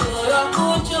 kesho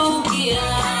yakuchukia.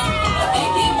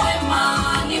 Rafiki mwema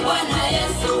ni Bwana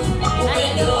Yesu,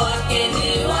 upendo wake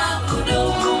ni wa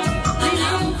kudumu.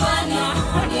 Anamfanya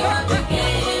ni wa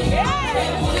pekee,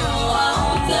 moyo wa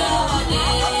utawale.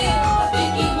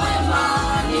 Rafiki mwema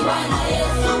ni Bwana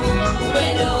Yesu,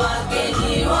 upendo wake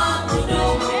ni wa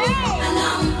kudumu.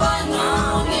 Anamfanya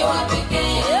ni wa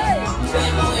pekee,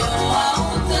 moyo wa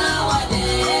utawale.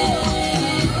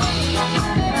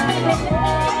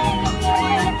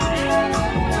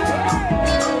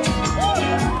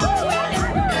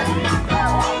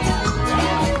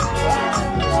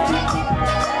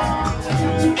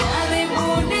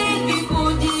 Karibuni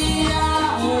nikikujia,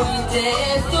 muite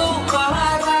Yesu kwa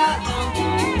haraka.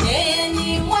 Yeye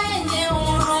ni mwenye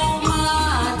huruma,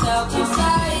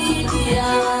 atakusaidia.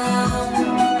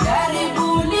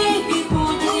 Karibuni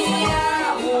nikikujia,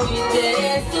 muite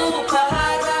Yesu kwa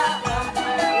haraka.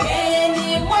 Yeye ni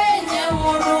mwenye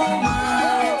huruma,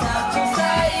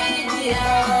 atakusaidia.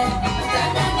 Hata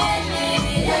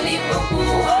Danieli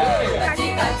alipokuwa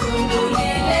katika tundu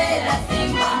lile la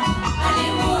simba,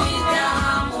 alimuita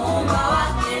Muumba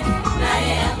wake,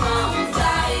 naye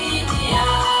akamsaidia.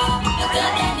 Hata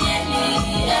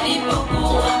Danieli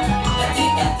alipokuwa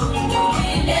katika tundu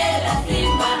lile la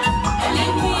simba,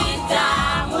 alimuita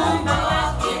Muumba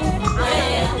wake,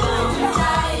 naye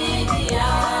akamsaidia.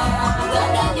 Hata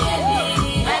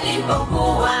Danieli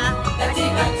alipokuwa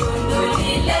katika tundu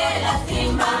lile la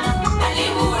simba,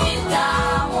 alimuita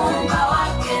Muumba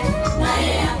wake,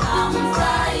 naye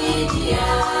akamsaidia.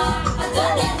 Hata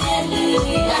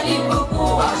Danieli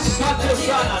alipokuwa Asante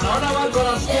sana. Naona watu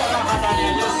wanasikia raha ndani ya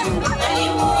Yesu.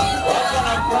 alimuita Watu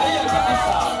wanafurahia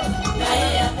kabisa.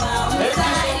 naye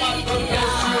akamsaidia.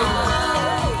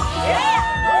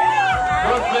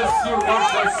 God bless you. God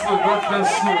bless you. God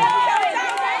bless you.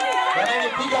 Jamani,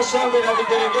 piga shangwe na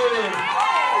vigelegele.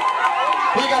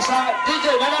 Piga shangwe. DJ,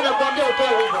 nani amekuambia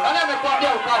utoe wimbo? Nani amekuambia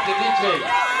ukate DJ?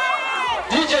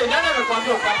 DJ, nani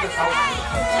amekuambia ukate sauti?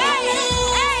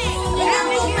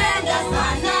 Ninakupenda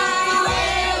sana,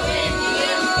 wewe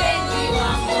ndiye mpenzi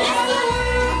wangu.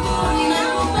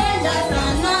 Ninakupenda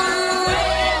sana,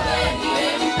 wewe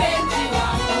ndiye mpenzi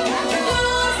wangu.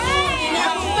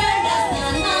 Ninakupenda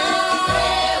sana,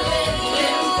 wewe ndiye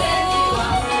mpenzi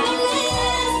wangu.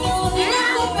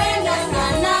 Ninakupenda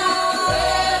sana,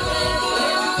 wewe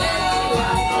ndiye mpenzi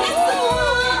wangu.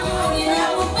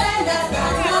 Ninakupenda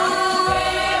sana,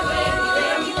 wewe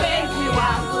ndiye mpenzi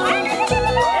wangu.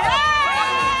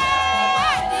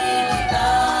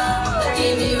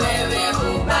 Lakini wewe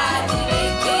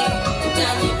hubadiliki,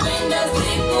 utanipenda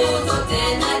siku zote,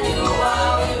 najua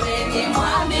wewe ni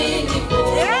mwaminifu.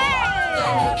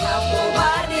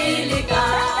 Utanipobadilika,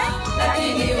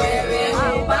 lakini wewe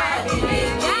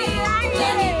hubadiliki,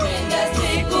 utanipenda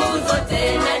siku zote,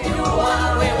 najua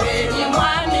wewe ni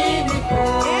mwaminifu.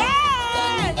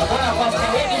 Naona pasta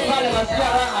wengi pale nasikia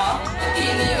raha.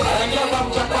 Anaingia kwa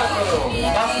mchakato.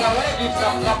 Pasta wengi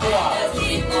tutamkapua.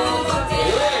 Siku zote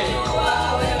najua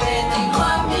wewe ni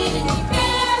mwaminifu.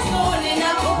 Yesu,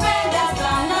 ninakupenda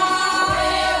sana,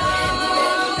 wewe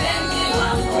ndiye mpenzi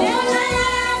wangu.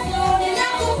 Yesu,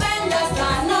 ninakupenda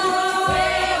sana,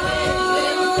 wewe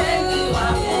ndiye mpenzi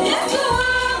wangu. Yesu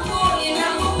wangu,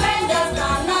 ninakupenda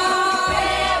sana,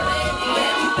 wewe ndiye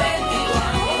mpenzi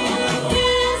wangu.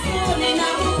 Yesu,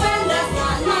 ninakupenda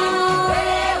sana,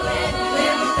 wewe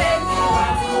ndiye mpenzi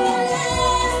wangu.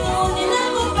 Yesu,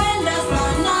 ninakupenda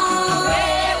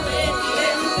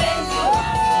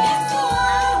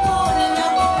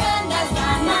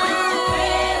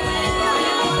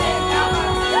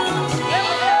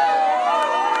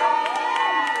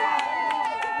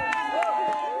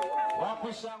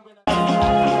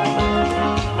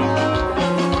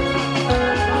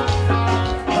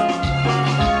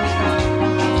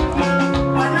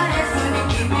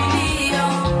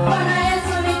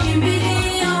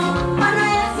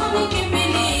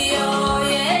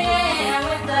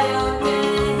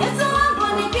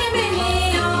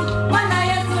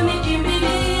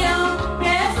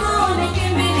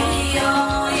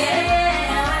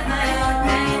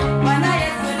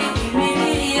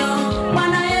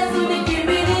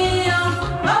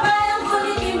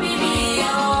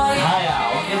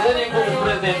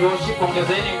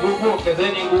ongezeni nguvu,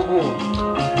 ongezeni nguvu.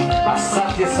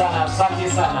 Asante sana, asante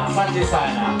sana, asante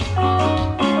sana.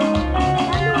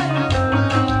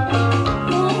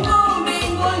 Mungu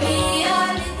mbinguni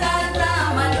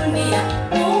alitazama dunia.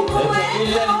 Mungu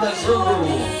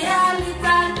mbinguni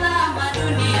alitazama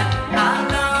dunia.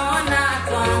 Akaona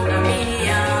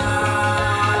twangamia.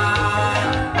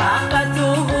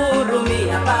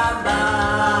 Akatuhurumia Baba.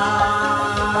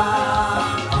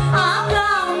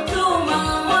 Akamtuma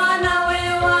mwanawe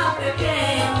wa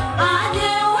pekee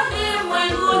aje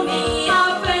ulimwenguni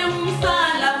afe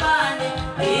msalabani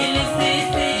ili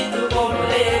sisi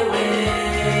tukombolewe.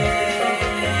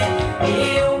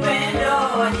 Ni upendo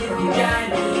wa jinsi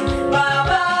gani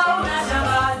Baba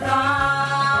unashangaza.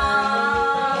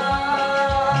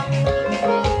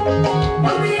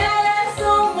 Mwambie Yesu,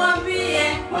 mwambie,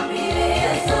 mwambie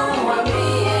Yesu,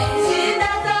 mwambie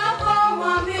shida zako,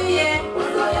 mwambie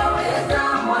uzoyaweza,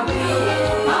 mwambie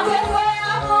mateso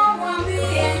yako,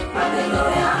 mwambie mateso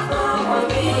yako,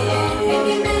 mwambie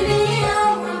kimbilio,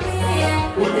 mwambie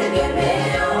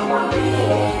utegemeo,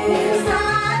 mwambie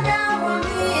msaada,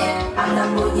 mwambie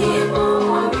atakujibu,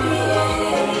 mwambie.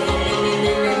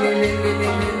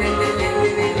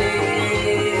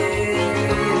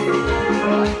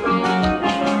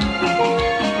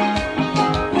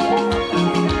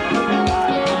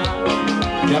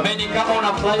 Jamani, kama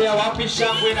unafurahia wapi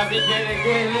shangwe na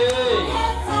vigelegele?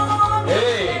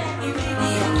 Eh.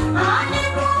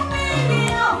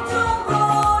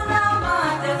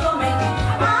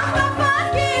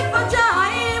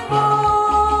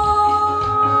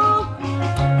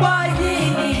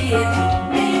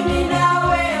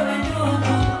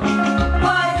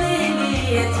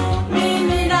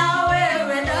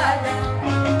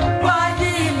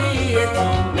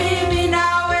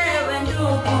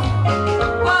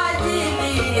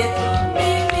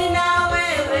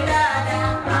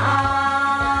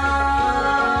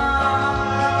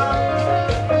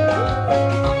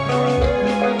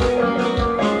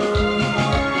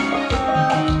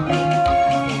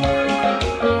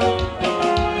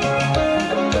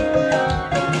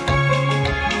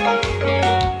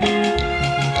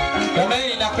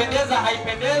 Inapendeza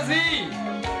haipendezi?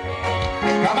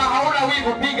 Kama hauna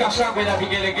wivu piga shangwe na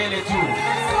vigelegele tu.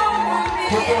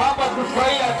 Tuko hapa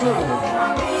kufurahia tu.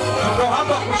 Tuko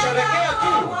hapa kusherehekea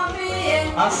tu.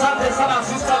 Asante sana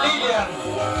Sister Lilian.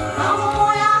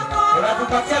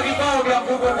 Unatupatia vibao vya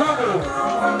nguvu.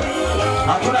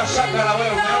 Hatuna shaka na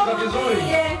wewe umeanza vizuri.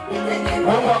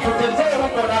 Mungu akutetee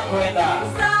huko unakoenda.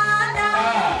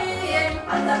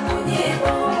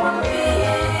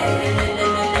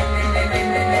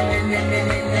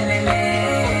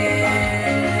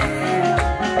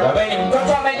 Jamani,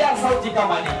 mtoto amejaa sauti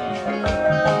kama nini?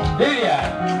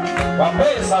 Lilian,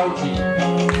 wape sauti.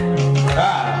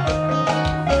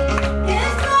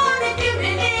 Yesu ni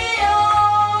kimbilio,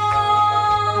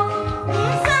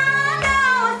 msaada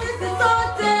wa sisi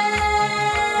sote.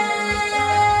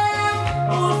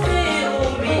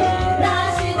 Usiumie na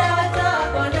shida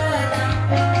zako dada,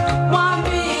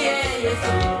 mwambie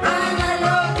Yesu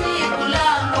analo jibu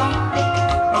lako.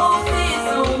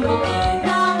 Usisumbuke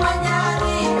na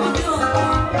majaribu ndugu,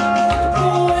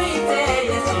 muite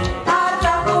Yesu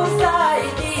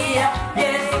atakusaidia.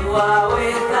 Yesu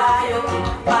aweza yote,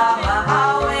 Baba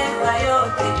aweza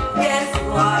yote. Yesu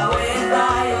aweza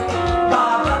yote,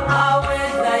 Baba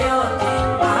aweza yote.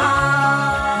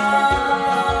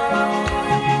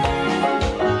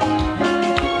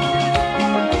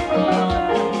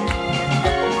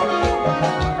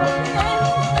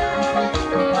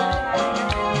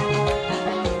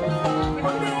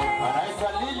 Anaitwa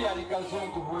Lilian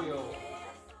Kazungu huyo.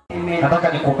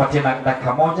 Nataka nikupatie na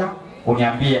dakika moja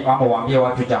uniambie ama uambie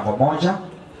watu jambo moja,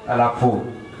 alafu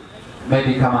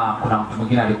maybe kama kuna mtu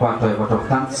mwingine alikuwa atoe vote of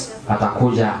thanks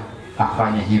atakuja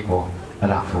afanye hivyo,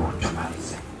 alafu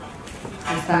tumalize.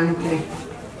 Asante.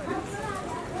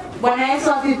 Bwana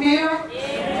Yesu asifiwe.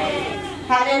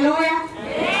 Haleluya.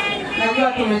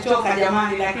 Najua tumechoka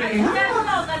jamani, lakini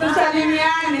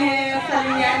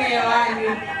tusalimiane hewani.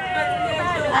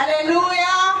 Haleluya.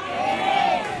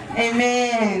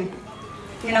 Amen.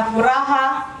 Nina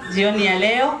furaha jioni ya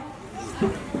leo.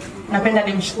 Napenda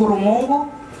nimshukuru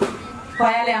Mungu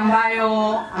kwa yale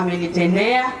ambayo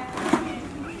amenitendea,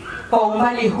 kwa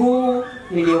umbali huu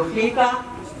niliofika.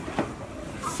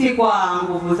 Si kwa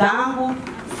nguvu zangu,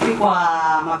 si kwa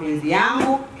mapenzi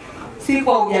yangu, si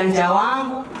kwa ujanja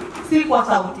wangu, si kwa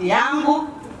sauti yangu,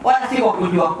 wala si kwa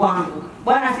kujua kwangu.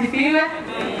 Bwana asifiwe.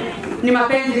 Ni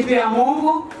mapenzi tu ya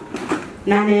Mungu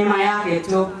na neema yake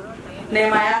tu.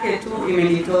 Neema yake tu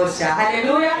imenitosha.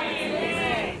 Haleluya.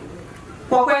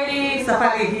 Kwa kweli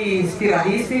safari hii si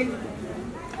rahisi,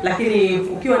 lakini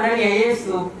ukiwa ndani ya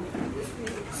Yesu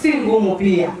si ngumu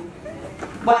pia.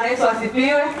 Bwana Yesu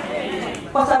asifiwe.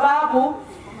 Kwa sababu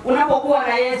unapokuwa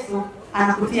na Yesu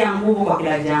anakutia nguvu kwa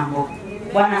kila jambo.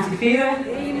 Bwana asifiwe.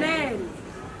 Amen.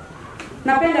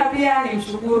 Napenda pia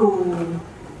nimshukuru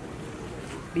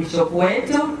bishop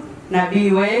wetu,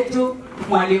 nabii wetu,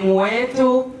 mwalimu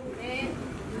wetu,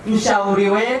 mshauri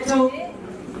wetu.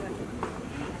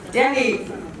 Yaani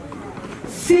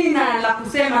sina la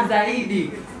kusema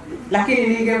zaidi, lakini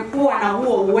ningekuwa na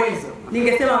huo uwezo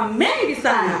ningesema mengi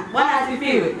sana. Bwana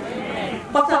asifiwe.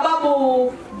 Kwa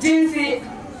sababu jinsi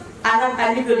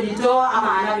alivyojitoa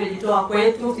ama anavyojitoa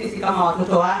kwetu sisi kama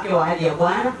watoto wake wa hali ya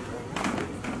Bwana,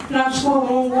 tunamshukuru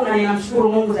Mungu na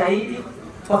ninamshukuru Mungu zaidi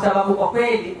kwa sababu kwa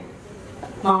kweli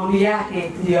maombi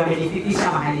yake ndio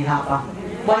yamenifikisha mahali hapa.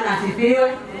 Bwana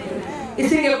asifiwe.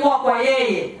 Isingekuwa kwa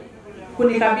yeye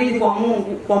kunikabidhi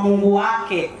kwa Mungu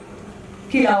wake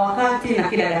kila wakati na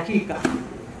kila dakika.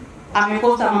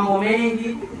 Amekosa mambo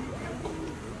mengi.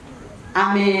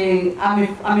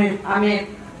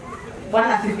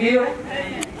 Bwana asifiwe.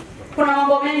 Kuna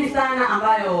mambo mengi sana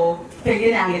ambayo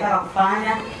pengine angetaka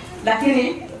kufanya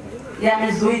lakini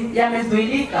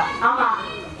yamezuilika ama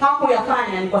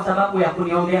hakuyafanya ni kwa sababu ya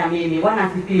kuniombea mimi. Bwana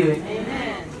asifiwe.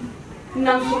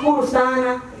 Ninamshukuru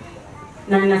sana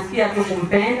na ninasikia tu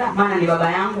kumpenda, maana ni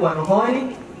baba yangu wa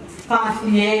rohoni. Kama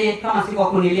si yeye, kama si kwa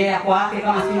kunilea kwake,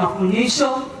 kama si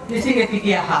mafundisho,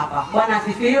 nisingefikia hapa. Bwana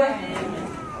asifiwe.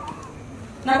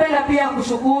 Napenda pia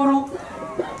kushukuru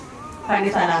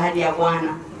kanisa la Ahadi ya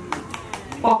Bwana.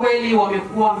 Kwa kweli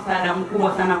wamekuwa msaada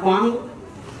mkubwa sana kwangu.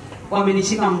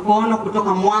 Wamenishika mkono kutoka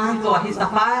mwanzo wa hii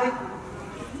safari.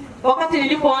 Wakati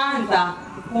nilipoanza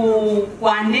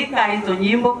kuandika hizo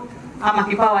nyimbo ama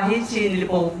kipawa hichi,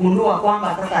 nilipogundua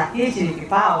kwamba sasa hichi ni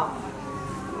kipawa,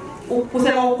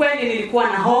 kusema ukweli nilikuwa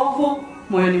na hofu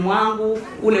moyoni mwangu,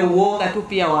 ule uoga tu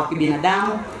pia wa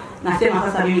kibinadamu. Nasema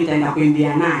sasa mimi nitaenda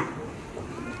kuimbia naye.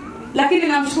 Lakini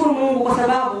namshukuru Mungu kwa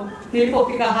sababu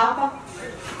nilipofika hapa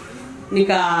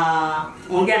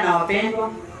nikaongea na wapendwa,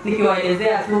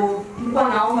 nikiwaelezea tu nilikuwa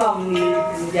naomba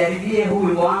mnijaribie huu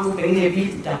wimbo wangu pengine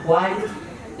vipi itakuwaje.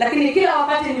 Lakini kila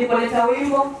wakati nilipoleta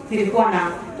wimbo nilikuwa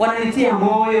wananitia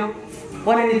moyo,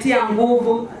 wananitia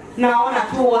nguvu, naona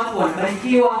tu watu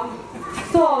wanabarikiwa.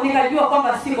 So nikajua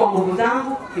kwamba si kwa nguvu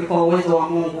zangu, ni kwa uwezo wa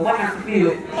Mungu. Bwana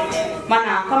asifiwe.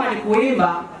 Maana kama ni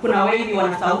kuimba, kuna wengi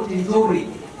wana sauti nzuri,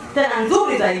 tena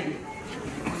nzuri zaidi.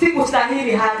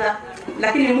 Sikustahili hata,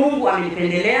 lakini Mungu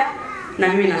amenipendelea na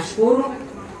mimi nashukuru.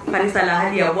 Kanisa la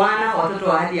Ahadi ya Bwana, watoto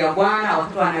wa Ahadi ya Bwana,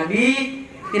 watoto wa nabii,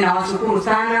 ninawashukuru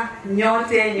sana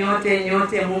nyote.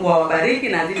 Mungu awabariki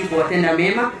na azidi kuwatenda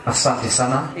mema. Asante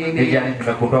sana. Lilian,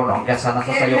 nimekundua unaongea sana.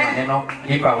 Sasa hiyo maneno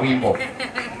imba wimbo.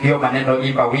 Hiyo maneno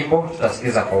imba wimbo,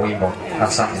 tutasikiza kwa wimbo.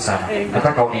 Asante sana.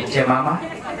 Nataka uniitie mama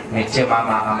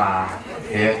ama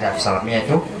yeyote atusalamie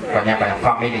tu kwa niaba ya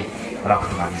family alafu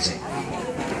tumalize.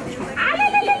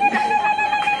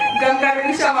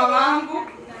 Nitamkaribisha mamangu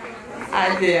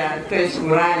aje atoe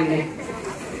shukrani.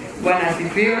 Bwana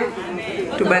asifiwe.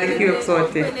 Tubarikiwe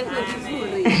sote.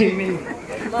 Amen.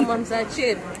 Mama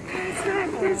msachiri.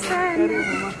 Asante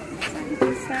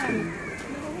sana.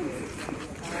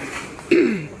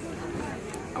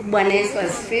 Bwana Yesu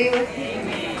asifiwe.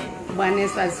 Bwana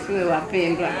Yesu asifiwe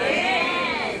wapendwa.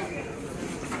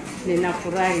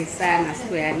 Ninafurahi sana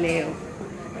siku ya leo.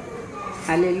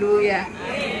 Haleluya.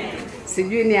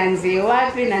 Sijui nianzie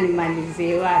wapi na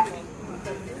nimalizie wapi.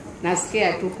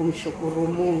 Nasikia tu kumshukuru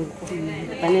Mungu.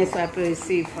 Bwana Yesu apewe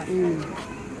sifa.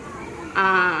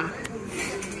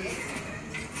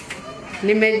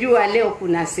 Nimejua leo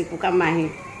kuna siku kama hii,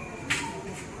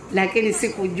 lakini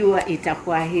sikujua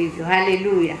itakuwa hivyo.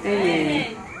 Haleluya.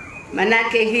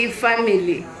 Manake hii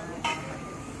family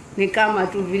ni kama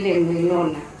tu vile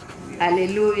mliona.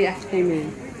 Haleluya.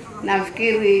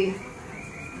 Nafikiri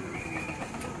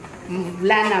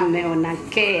mvulana mmeona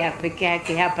Kea peke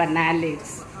yake hapa na Alex.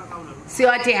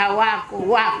 Sio ati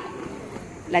wako,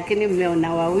 lakini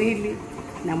mmeona wawili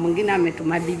na mwingine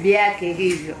ametuma bibi yake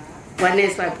hivyo. Bwana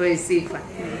Yesu apewe sifa.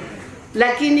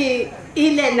 Lakini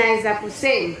ile naweza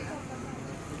kusema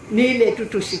ni ile tu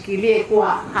tushikilie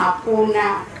kuwa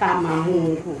hakuna kama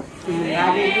Mungu.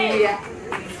 Haleluya.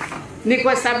 Ni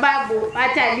kwa sababu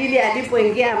hata Lili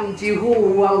alipoingia mji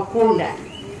huu wa Ukunda,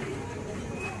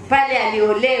 pale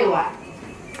aliolewa,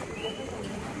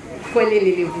 kweli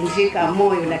nilivunjika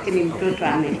moyo, lakini mtoto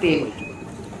amepewa.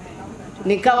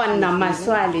 Nikawa nina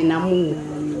maswali na Mungu,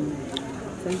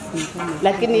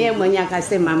 lakini yeye mwenyewe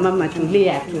akasema mama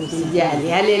tulia tu, usijali.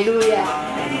 Haleluya.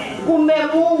 Kumbe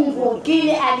Mungu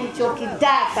kile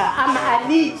alichokitaka ama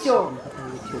alicho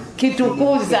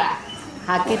kitukuza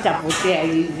hakitapotea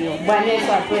hivyo. Bwana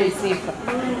Yesu apewe sifa.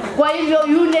 Kwa hivyo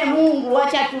yule Mungu,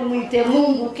 wacha tumwite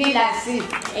Mungu kila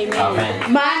siku. Amen.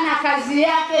 Maana kazi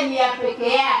yake ni ya peke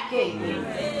yake.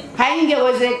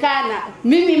 Haingewezekana.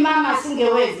 Mimi mama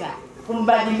singeweza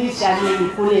kumbadilisha mimi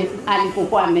kule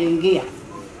alipokuwa ameingia.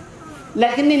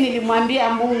 Lakini nilimwambia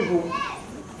Mungu,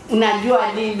 unajua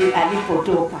Lili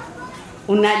alipotoka.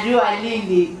 Unajua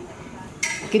Lili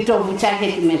kitovu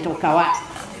chake kimetoka wapi.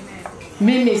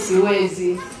 Mimi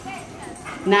siwezi.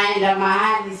 Naenda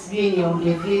mahali sijui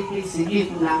niombe vipi, sijui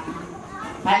kuna.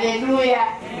 Haleluya.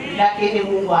 Lakini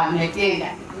Mungu ametenda.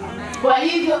 Kwa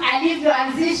hivyo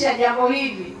alivyoanzisha jambo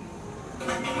hili,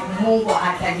 Mungu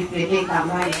atalipeleka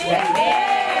mbali zaidi.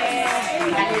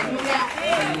 Haleluya.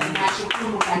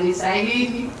 Nashukuru kanisa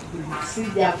hili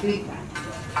sijafika,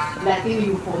 lakini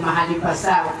yupo mahali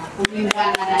pasawa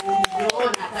kulingana na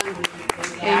nilivyoona tangu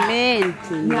nilipokea. Amen.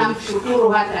 Namshukuru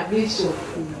hata Bishop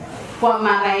kwa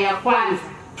mara ya kwanza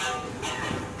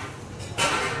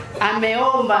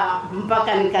ameomba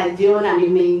mpaka nikajiona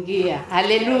nimeingia.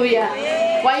 Haleluya.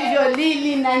 Kwa hivyo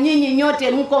Lili na nyinyi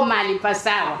nyote mko mahali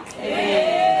pasawa.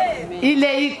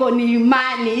 Ile iko ni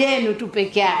imani yenu tu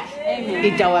peke yake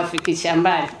itawafikisha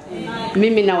mbali.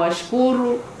 Mimi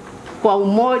nawashukuru kwa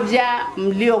umoja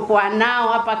mliokuwa nao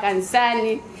hapa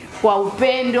kanisani, kwa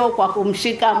upendo, kwa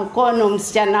kumshika mkono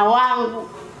msichana wangu.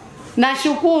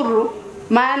 Nashukuru,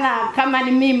 maana kama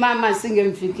ni mimi mama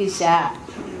singemfikisha hapa.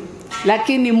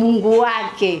 Lakini Mungu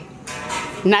wake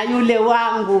na yule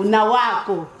wangu na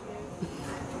wako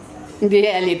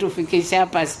ndiye alitufikisha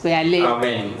hapa siku ya leo.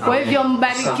 Amen. Kwa hivyo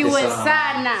mbarikiwe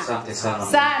sana. Asante sana.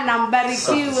 Sana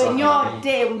mbarikiwe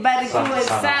nyote, mbarikiwe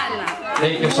sana.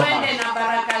 Thank you so much. Twende na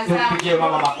baraka zako. Tumpigie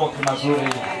mama makofi mazuri.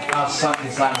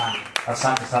 Asante sana.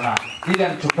 Asante sana. Ili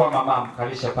anichukua mama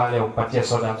mkalishe pale, umpatie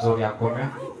soda nzuri ya kunywe.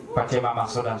 Patie mama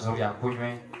soda nzuri ya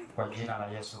kunywe kwa jina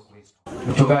la Yesu Kristo.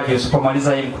 Mchungaji,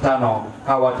 usipomaliza hii mkutano,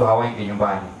 hawa watu hawaendi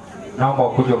nyumbani. Naomba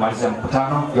ukuje umalize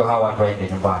mkutano, ndio hawa watu waende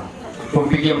nyumbani.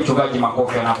 Tumpigie mchungaji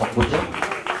makofi anapokuja.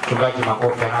 Mchungaji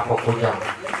makofi anapokuja.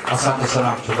 Asante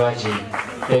sana mchungaji.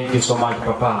 Thank you so much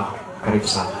papa. Karibu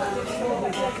sana.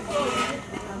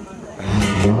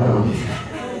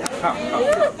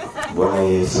 Bwana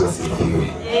Yesu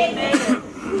asifiwe.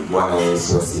 Bwana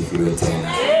Yesu asifiwe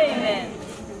tena.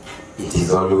 It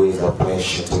is always a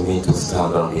pleasure to me to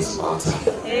stand on this altar.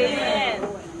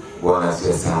 Bwana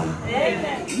asifiwe sana.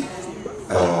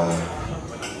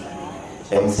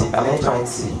 MC anaitwa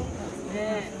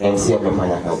MC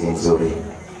amefanya kazi nzuri.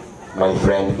 My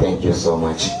friend, thank you so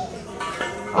much.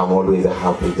 I'm always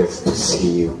happy just to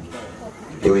see you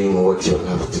doing what you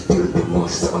have to do the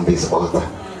most on this altar.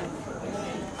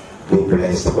 Be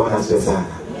blessed. Bwana asifiwe sana.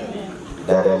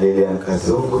 Dada Lilian K,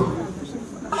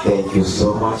 thank you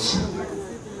so much.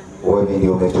 Wewe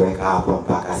ndio umetuweka hapa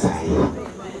mpaka sasa hivi.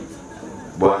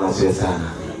 Bwana asifiwe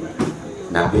sana.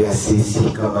 Na pia sisi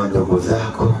kama ndugu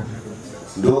zako,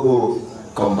 ndugu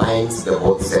combines the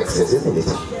both sexes, isn't it?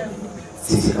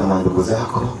 Sisi kama ndugu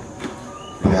zako,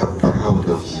 we are proud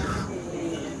of you.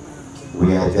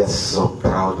 We are just so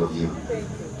proud of you.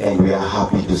 And we are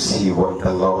happy to see what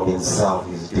the Lord himself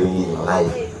is doing in your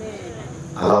life.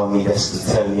 Allow me just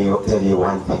to tell you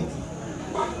one thing.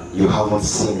 You haven't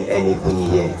seen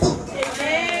anything yet.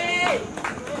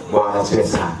 Bwana asifiwe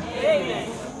sana.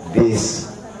 This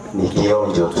ni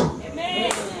kionjo tu.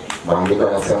 Maandiko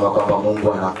yanasema kwamba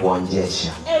Mungu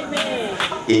anakuonjesha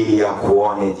ili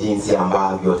akuone jinsi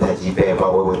ambavyo utajibeba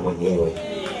wewe mwenyewe.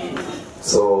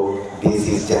 So this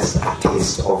is just a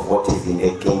taste of what is in the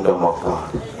kingdom of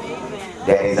God.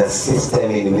 There is a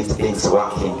system in which things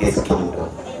work in this kingdom.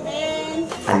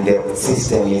 And the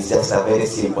system is just a very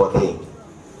simple thing.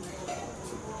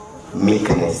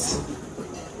 Meekness.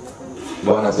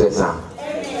 Bwana asifiwe sana.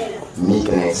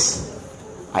 Meekness.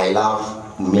 I love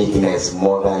meekness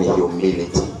more than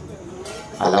humility.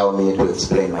 Allow me to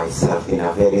explain myself in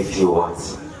a very few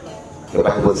words. The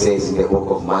Bible says in the book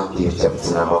of Matthew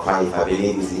chapter number 5, I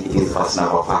believe it is verse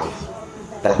number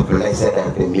 5, that blessed are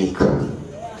the meek,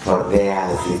 for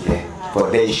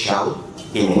they shall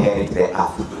inherit the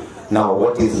earth. Now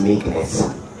what is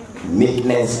meekness?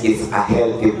 Meekness is a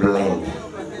healthy blend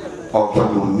of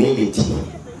humility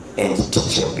and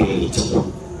teachability.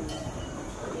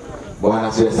 Bwana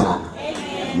asifiwe sana.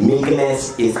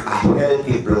 Meekness is a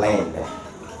healthy blend.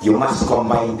 You must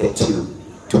combine the two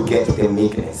to get the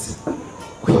meekness.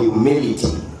 Humility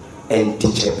and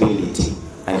teachability.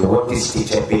 And what is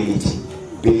teachability?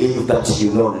 Believe that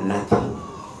you know nothing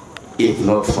if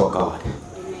not for God.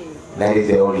 That is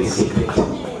the only secret.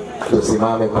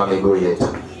 Tusimame kwa miguu yetu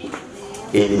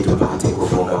ili tupate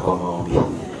kufunga kwa maombi.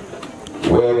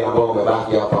 Wewe ambao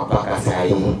umebaki hapa mpaka saa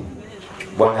hii,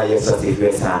 Bwana Yesu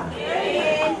asifiwe sana.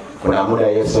 Kuna muda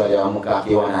Yesu aliamka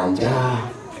akiwa na njaa,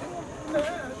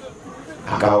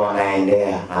 akawa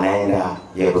anaenda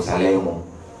Yerusalemu,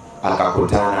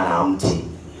 akakutana na mti,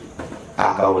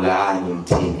 akaulaani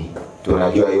mtini.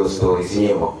 Tunajua hiyo story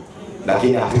sio?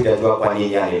 Lakini hatujajua kwa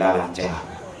nini alilala njaa.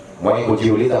 Mwenye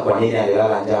kujiuliza kwa nini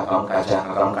alilala njaa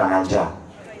akamka na njaa.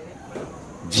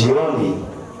 Jioni,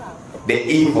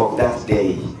 the eve of that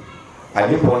day,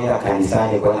 alipoenda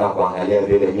kanisani kwenda kuangalia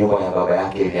vile nyumba ya baba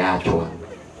yake imeachwa,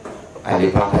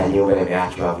 alipata nyumba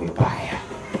imeachwa vibaya.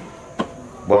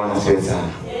 Bwana asifiwe sana.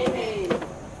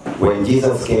 When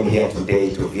Jesus came here today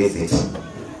to visit,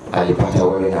 alipata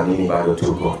wewe na mimi bado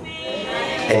tuko.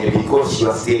 And because you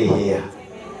are still here,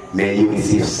 may you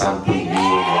receive something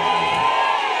new.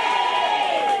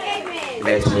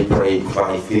 Let me pray before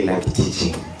I feel like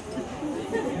teaching.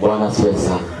 Bwana asifiwe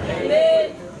sana.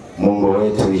 Mungu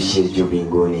wetu ishie juu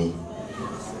mbinguni,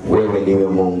 wewe ndiwe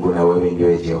Mungu na wewe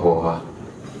ndiwe Jehova,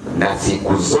 na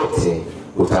siku zote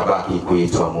utabaki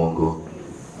kuitwa Mungu.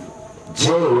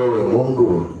 Je, wewe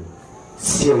Mungu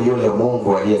sio yule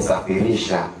Mungu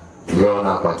aliyesafirisha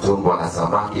Yona kwa tumbo la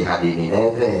samaki hadi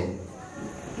Nineve?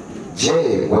 Je,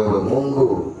 wewe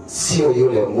Mungu sio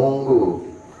yule Mungu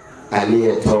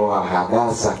aliyetoa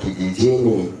Hadasa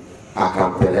kijijini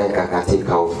akampeleka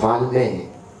katika ufalme?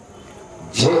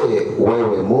 Je,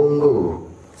 wewe Mungu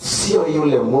sio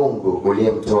yule Mungu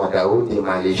uliyemtoa Daudi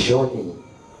malishoni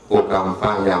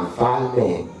ukamfanya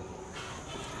mfalme?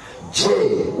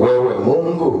 Je, wewe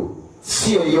Mungu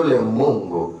sio yule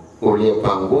Mungu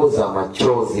uliyepanguza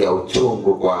machozi ya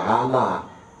uchungu kwa Hana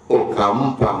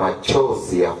ukampa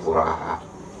machozi ya furaha?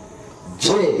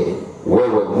 Je,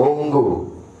 wewe Mungu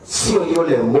sio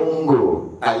yule Mungu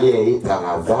aliyeita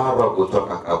Lazaro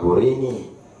kutoka kaburini?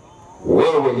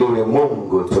 Wewe ndiwe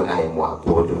Mungu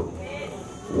tunayemwabudu.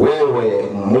 Wewe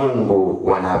Mungu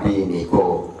wa nabii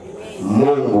Niko,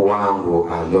 Mungu wangu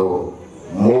alo,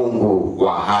 Mungu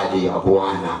wa ahadi ya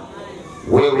Bwana.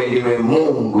 Wewe ndiwe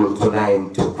Mungu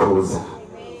tunayemtukuza.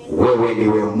 Wewe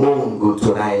ndiwe Mungu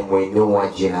tunayemwinua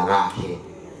jina lake.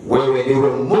 Wewe ndiwe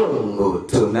Mungu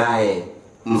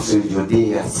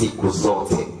tunayemsujudia siku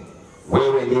zote.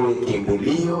 Wewe ndiwe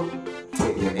kimbilio